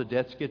and all the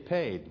debts get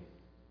paid.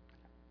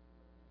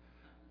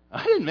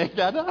 I didn't make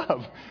that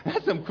up.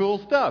 That's some cool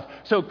stuff.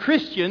 So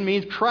Christian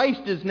means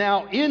Christ is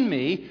now in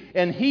me,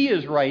 and He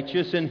is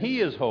righteous and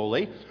He is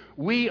holy.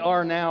 We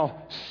are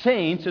now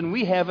saints and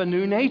we have a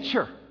new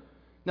nature.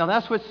 Now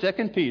that's what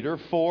 2 Peter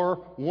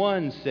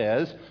 4:1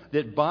 says,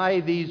 that by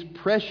these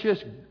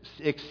precious,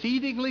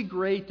 exceedingly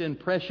great and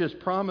precious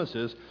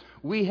promises,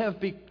 we have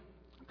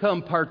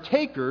become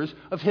partakers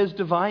of His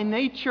divine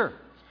nature.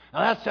 Now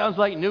that sounds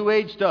like New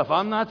Age stuff.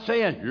 I'm not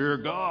saying you're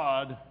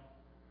God.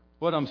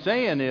 What I'm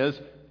saying is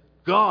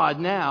God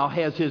now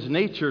has His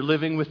nature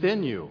living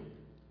within you.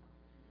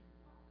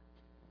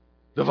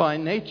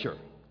 Divine nature.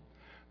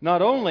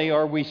 Not only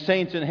are we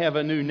saints and have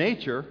a new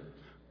nature,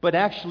 but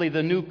actually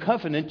the new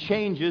covenant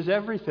changes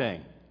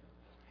everything.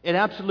 It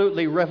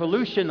absolutely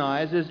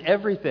revolutionizes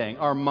everything.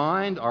 Our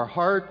mind, our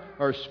heart,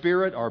 our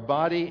spirit, our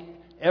body,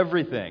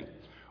 everything.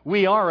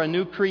 We are a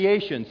new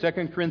creation.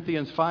 2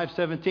 Corinthians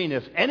 5:17.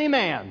 If any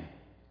man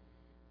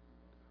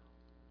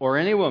or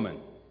any woman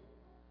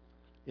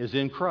is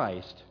in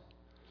Christ,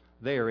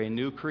 they are a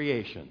new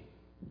creation.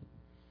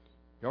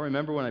 Y'all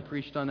remember when I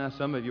preached on that?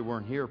 Some of you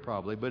weren't here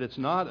probably, but it's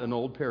not an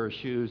old pair of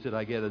shoes that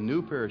I get a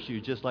new pair of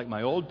shoes just like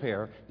my old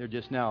pair. They're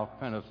just now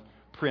kind of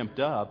primped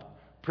up.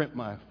 Primp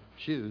my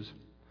shoes.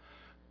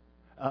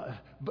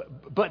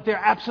 But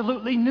they're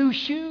absolutely new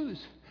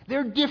shoes.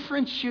 They're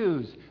different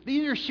shoes.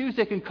 These are shoes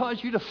that can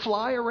cause you to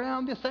fly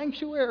around the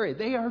sanctuary.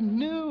 They are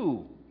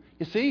new.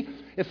 You see,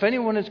 if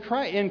anyone is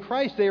in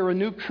Christ, they are a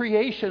new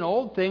creation.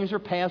 Old things are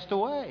passed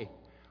away.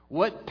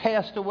 What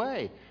passed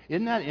away?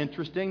 Isn't that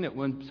interesting that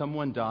when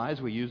someone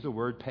dies, we use the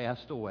word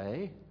passed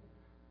away?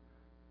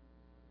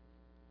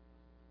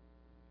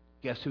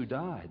 Guess who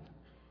died?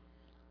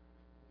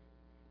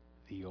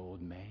 The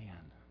old man.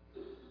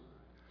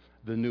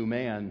 The new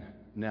man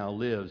now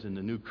lives in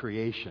the new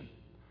creation.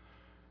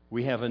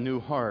 We have a new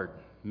heart.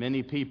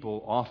 Many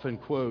people often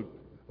quote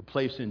a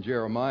place in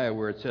Jeremiah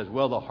where it says,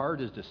 well, the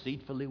heart is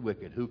deceitfully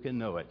wicked. Who can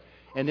know it?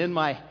 And in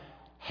my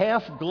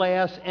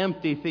half-glass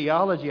empty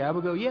theology, I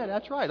would go, yeah,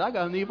 that's right. I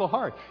got an evil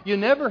heart. You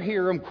never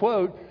hear them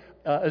quote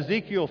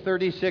Ezekiel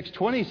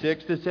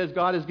 36:26 that says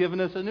God has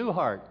given us a new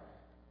heart.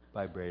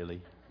 By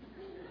Braley.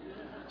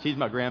 She's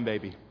my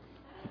grandbaby.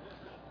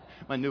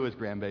 My newest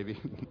grandbaby.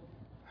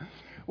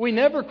 We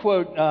never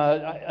quote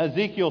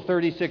Ezekiel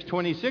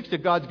 36:26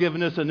 that God's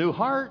given us a new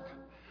heart.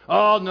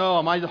 Oh,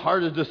 no, my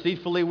heart is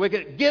deceitfully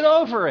wicked. Get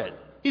over it.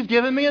 He's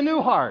given me a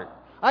new heart.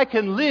 I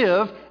can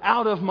live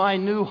out of my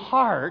new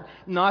heart,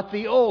 not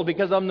the old,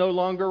 because I'm no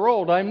longer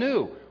old. I'm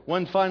new.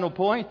 One final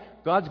point.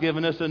 God's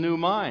given us a new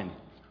mind.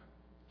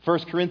 1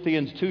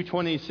 Corinthians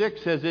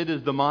 2:26 says it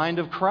is the mind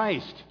of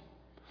Christ.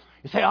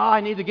 You say,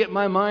 I need to get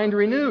my mind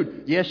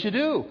renewed. Yes, you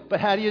do.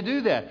 But how do you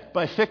do that?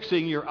 By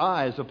fixing your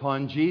eyes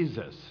upon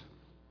Jesus.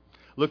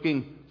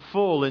 Looking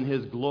full in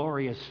His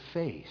glorious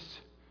face.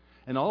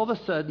 And all of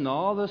a sudden,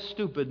 all the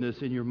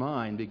stupidness in your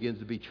mind begins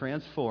to be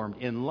transformed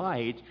in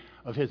light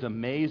of His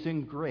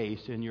amazing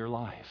grace in your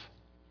life.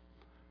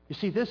 You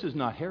see, this is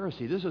not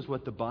heresy. This is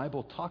what the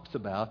Bible talks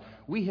about.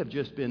 We have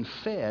just been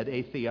fed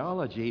a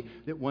theology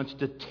that wants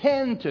to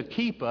tend to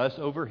keep us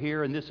over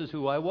here, and this is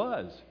who I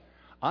was.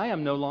 I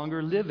am no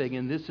longer living,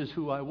 and this is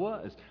who I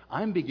was.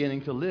 I'm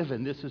beginning to live,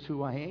 and this is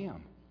who I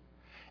am.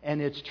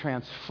 And it's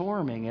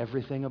transforming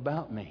everything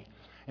about me.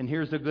 And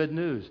here's the good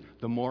news.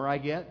 The more I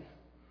get,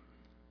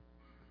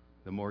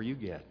 the more you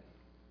get.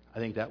 I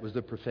think that was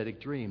the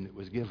prophetic dream that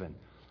was given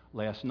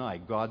last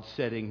night. God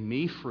setting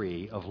me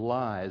free of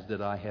lies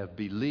that I have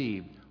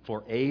believed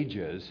for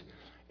ages,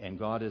 and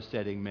God is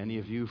setting many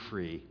of you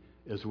free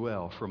as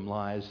well from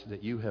lies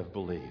that you have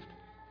believed.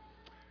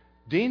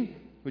 Dean,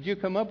 would you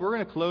come up? We're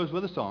going to close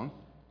with a song.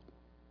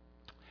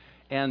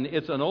 And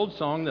it's an old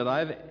song that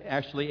I've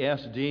actually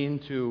asked Dean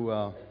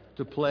to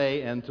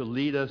play and to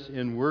lead us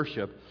in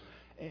worship.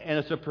 And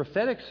it's a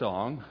prophetic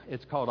song.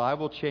 It's called I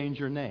Will Change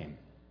Your Name.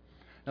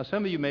 Now,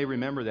 some of you may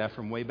remember that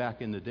from way back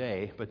in the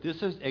day, but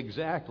this is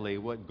exactly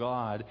what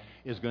God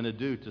is going to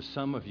do to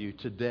some of you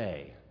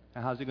today.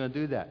 Now, how's He going to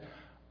do that?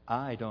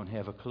 I don't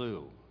have a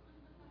clue.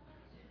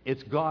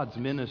 It's God's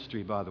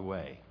ministry, by the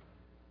way.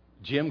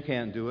 Jim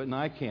can't do it and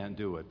I can't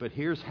do it. But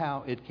here's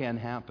how it can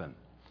happen.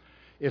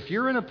 If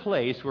you're in a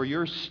place where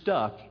you're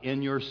stuck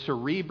in your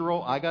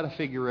cerebral, I got to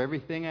figure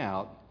everything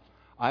out,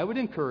 I would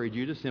encourage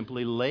you to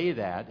simply lay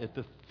that at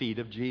the feet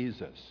of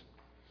Jesus.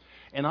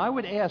 And I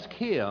would ask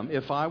Him,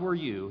 if I were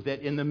you,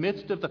 that in the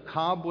midst of the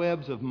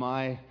cobwebs of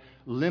my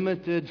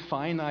limited,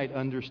 finite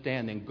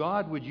understanding,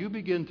 God, would you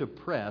begin to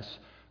press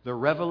the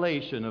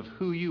revelation of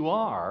who you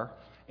are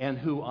and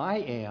who I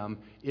am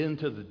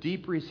into the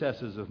deep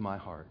recesses of my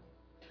heart.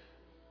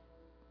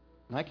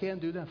 And I can't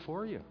do that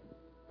for you,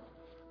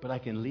 but I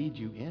can lead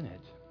you in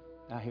it.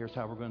 Now here's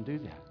how we're going to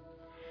do that.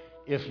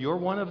 If you're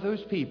one of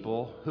those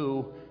people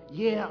who,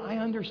 yeah, I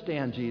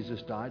understand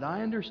Jesus died.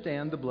 I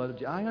understand the blood of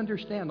Jesus. I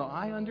understand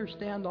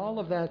all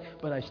of that,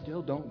 but I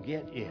still don't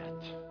get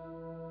it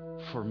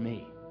for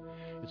me.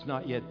 It's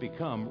not yet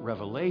become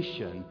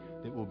revelation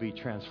that will be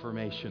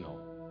transformational.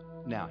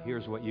 Now,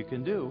 here's what you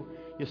can do.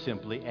 You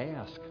simply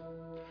ask.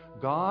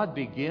 God,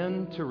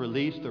 begin to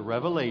release the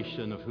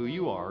revelation of who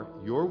you are,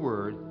 your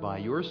word, by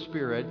your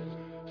Spirit,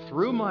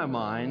 through my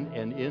mind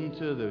and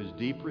into those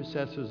deep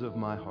recesses of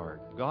my heart.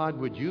 God,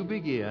 would you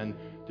begin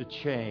to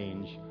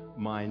change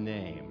my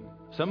name?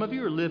 Some of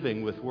you are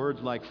living with words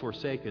like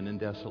forsaken and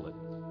desolate,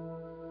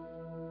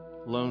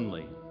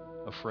 lonely,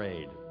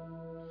 afraid,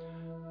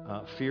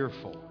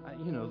 fearful.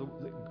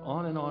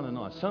 On and on and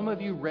on. Some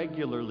of you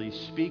regularly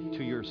speak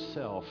to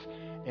yourself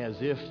as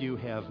if you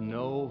have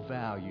no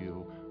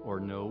value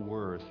or no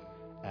worth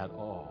at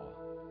all.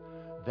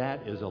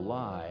 That is a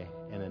lie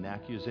and an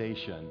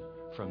accusation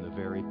from the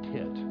very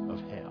pit of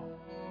hell.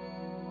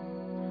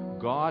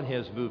 God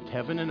has moved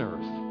heaven and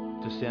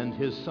earth to send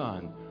His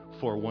Son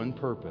for one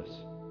purpose: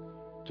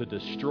 to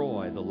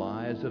destroy the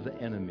lies of the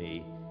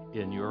enemy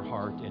in your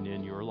heart and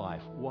in your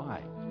life.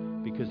 Why?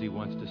 Because He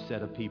wants to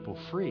set a people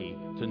free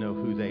to know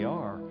who they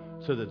are,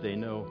 so that they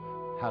know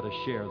how to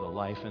share the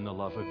life and the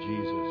love of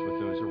Jesus with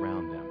those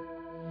around them.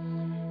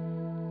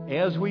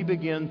 As we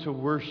begin to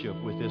worship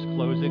with this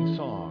closing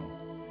song,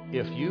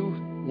 if you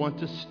want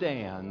to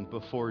stand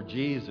before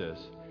Jesus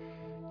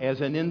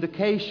as an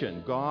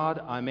indication, God,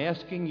 I'm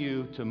asking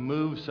you to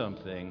move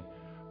something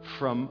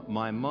from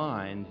my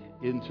mind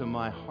into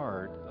my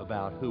heart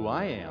about who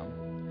I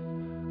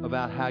am,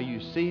 about how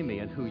you see me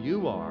and who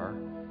you are,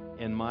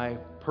 and my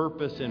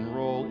purpose and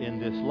role in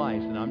this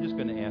life. And I'm just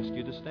going to ask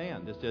you to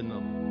stand. This isn't a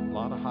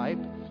lot of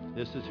hype.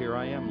 This is, here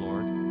I am,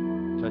 Lord.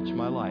 Touch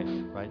my life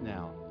right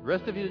now. The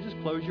rest of you,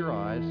 just close your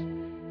eyes.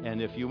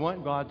 And if you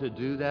want God to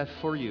do that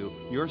for you,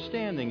 your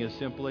standing is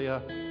simply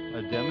a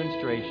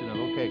demonstration of,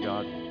 okay,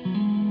 God,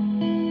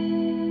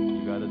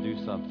 you got to do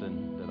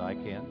something that I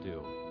can't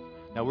do.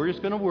 Now we're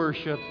just going to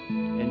worship,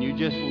 and you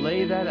just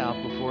lay that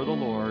out before the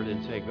Lord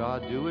and say,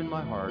 God, do in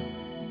my heart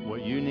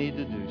what you need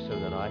to do so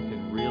that I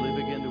can really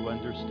begin to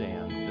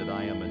understand that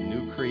I am a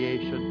new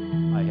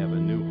creation. I have a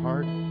new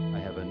heart. I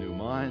have a new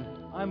mind.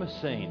 I'm a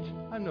saint.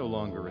 I'm no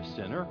longer a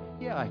sinner.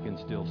 Yeah, I can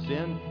still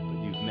sin, but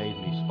you've made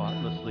me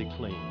spotlessly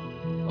clean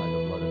by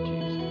the blood of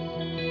Jesus.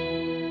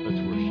 Let's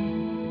worship together.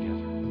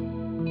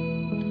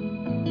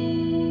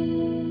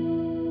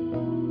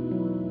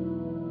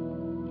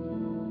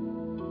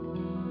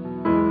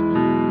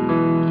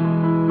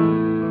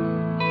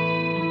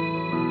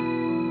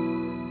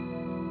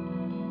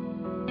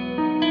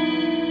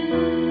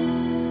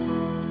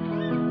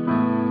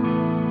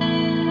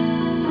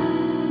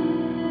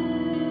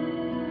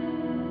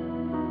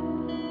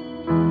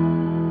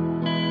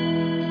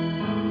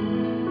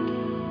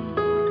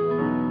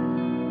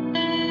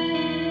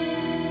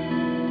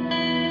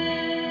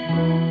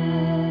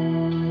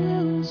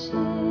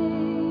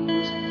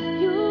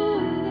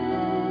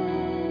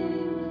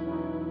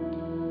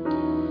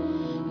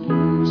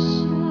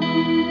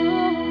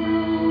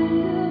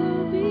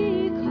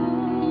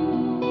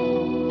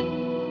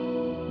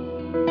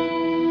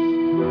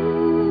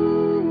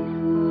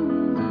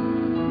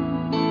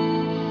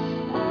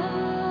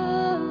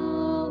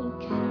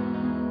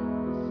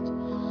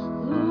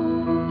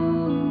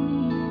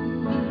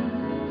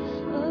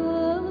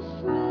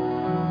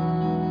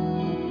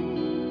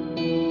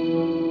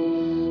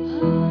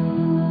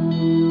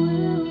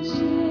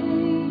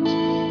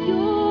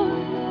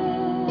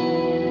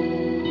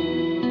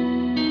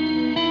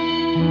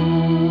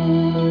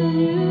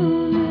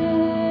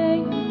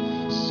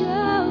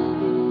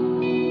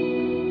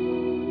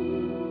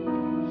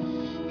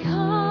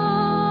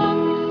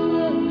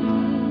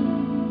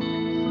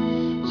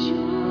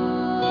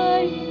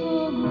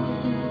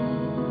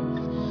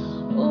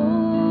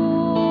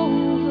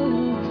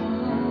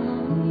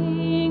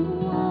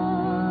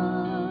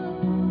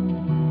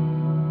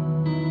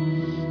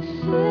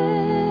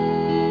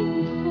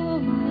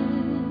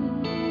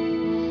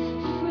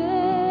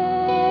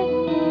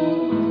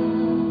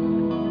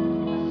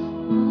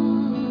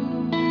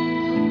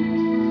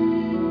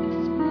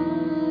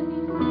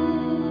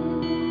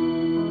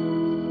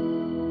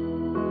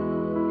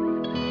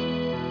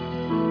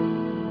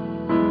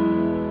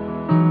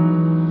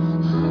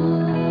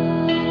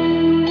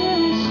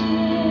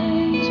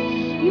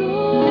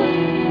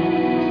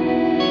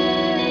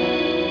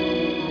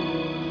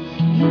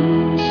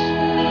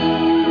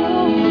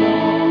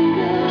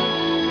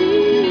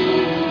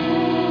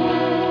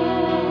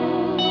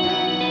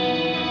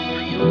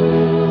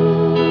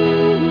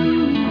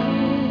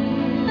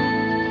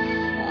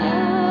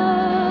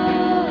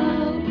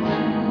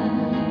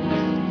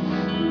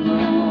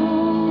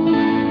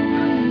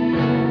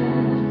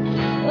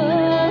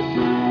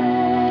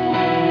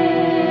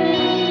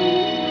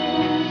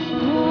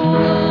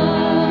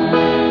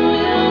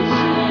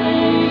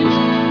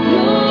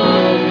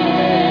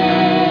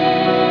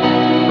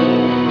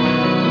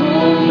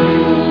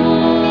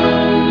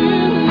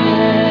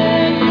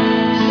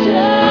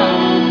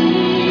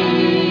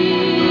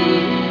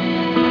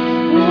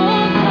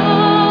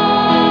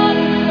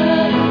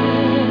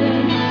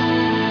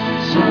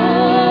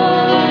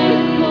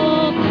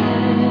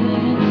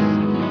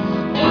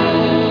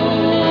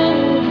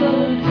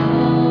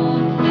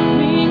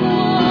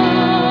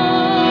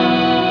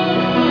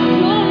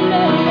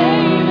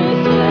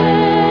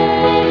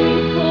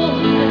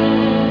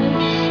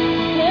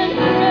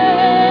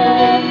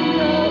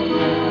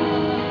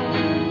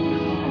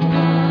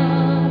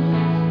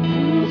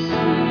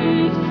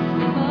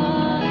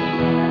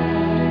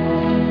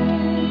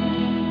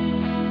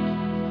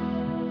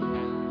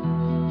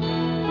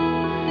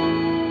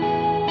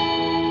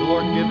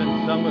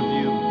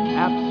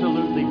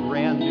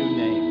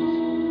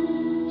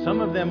 Some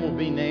of them will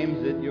be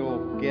names that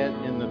you'll get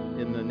in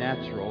the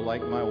natural,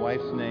 like my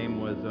wife's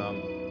name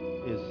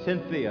is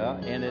Cynthia,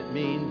 and it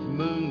means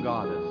moon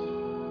goddess.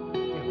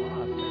 Yeah,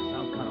 wow, that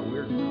sounds kind of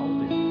weird and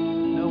cultish.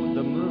 No,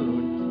 the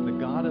moon, the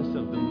goddess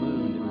of the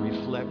moon, it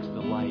reflects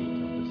the light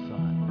of the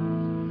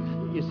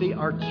sun. You see,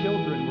 our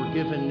children were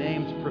given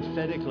names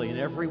prophetically, and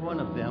every one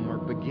of them are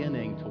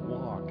beginning to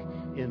walk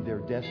in their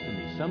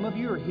destiny. Some of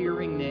you are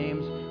hearing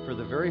names for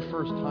the very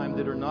first time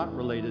that are not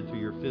related to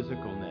your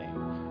physical name.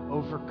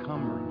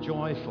 Overcomer,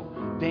 joyful,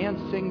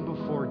 dancing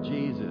before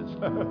Jesus.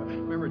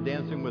 Remember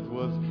Dancing with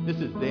Wolves? This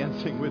is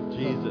Dancing with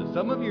Jesus.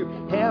 Some of you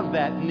have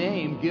that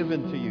name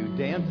given to you,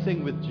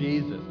 Dancing with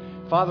Jesus.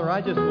 Father,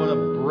 I just want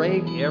to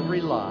break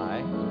every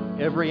lie,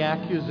 every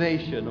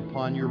accusation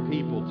upon your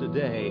people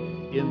today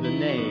in the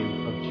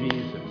name of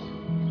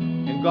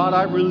Jesus. And God,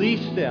 I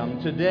release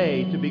them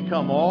today to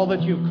become all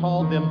that you've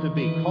called them to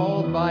be,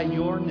 called by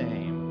your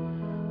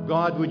name.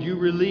 God, would you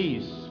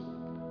release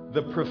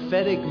the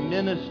prophetic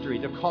ministry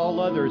to call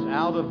others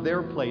out of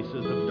their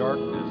places of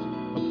darkness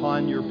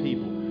upon your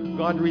people.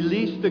 God,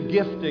 release the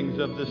giftings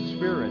of the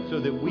Spirit so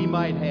that we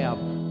might have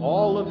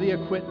all of the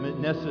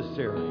equipment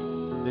necessary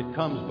that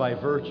comes by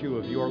virtue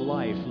of your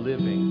life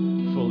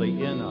living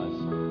fully in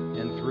us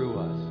and through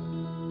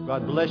us.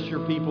 God, bless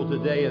your people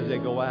today as they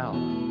go out.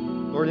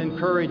 Lord,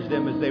 encourage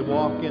them as they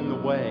walk in the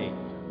way.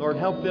 Lord,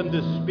 help them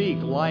to speak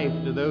life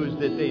to those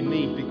that they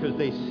meet because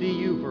they see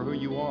you for who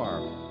you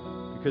are.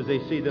 Because they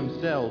see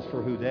themselves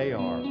for who they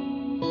are.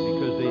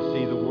 Because they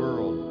see the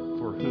world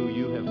for who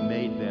you have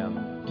made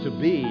them to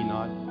be,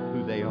 not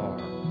who they are.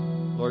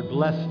 Lord,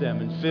 bless them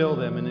and fill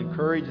them and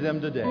encourage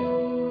them today.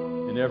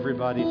 And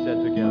everybody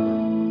said together,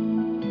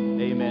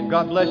 amen.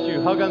 God bless you.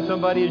 Hug on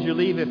somebody as you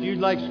leave. If you'd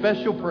like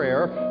special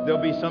prayer,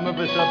 there'll be some of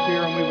us up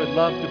here and we would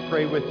love to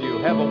pray with you.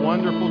 Have a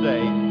wonderful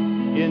day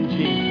in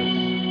Jesus.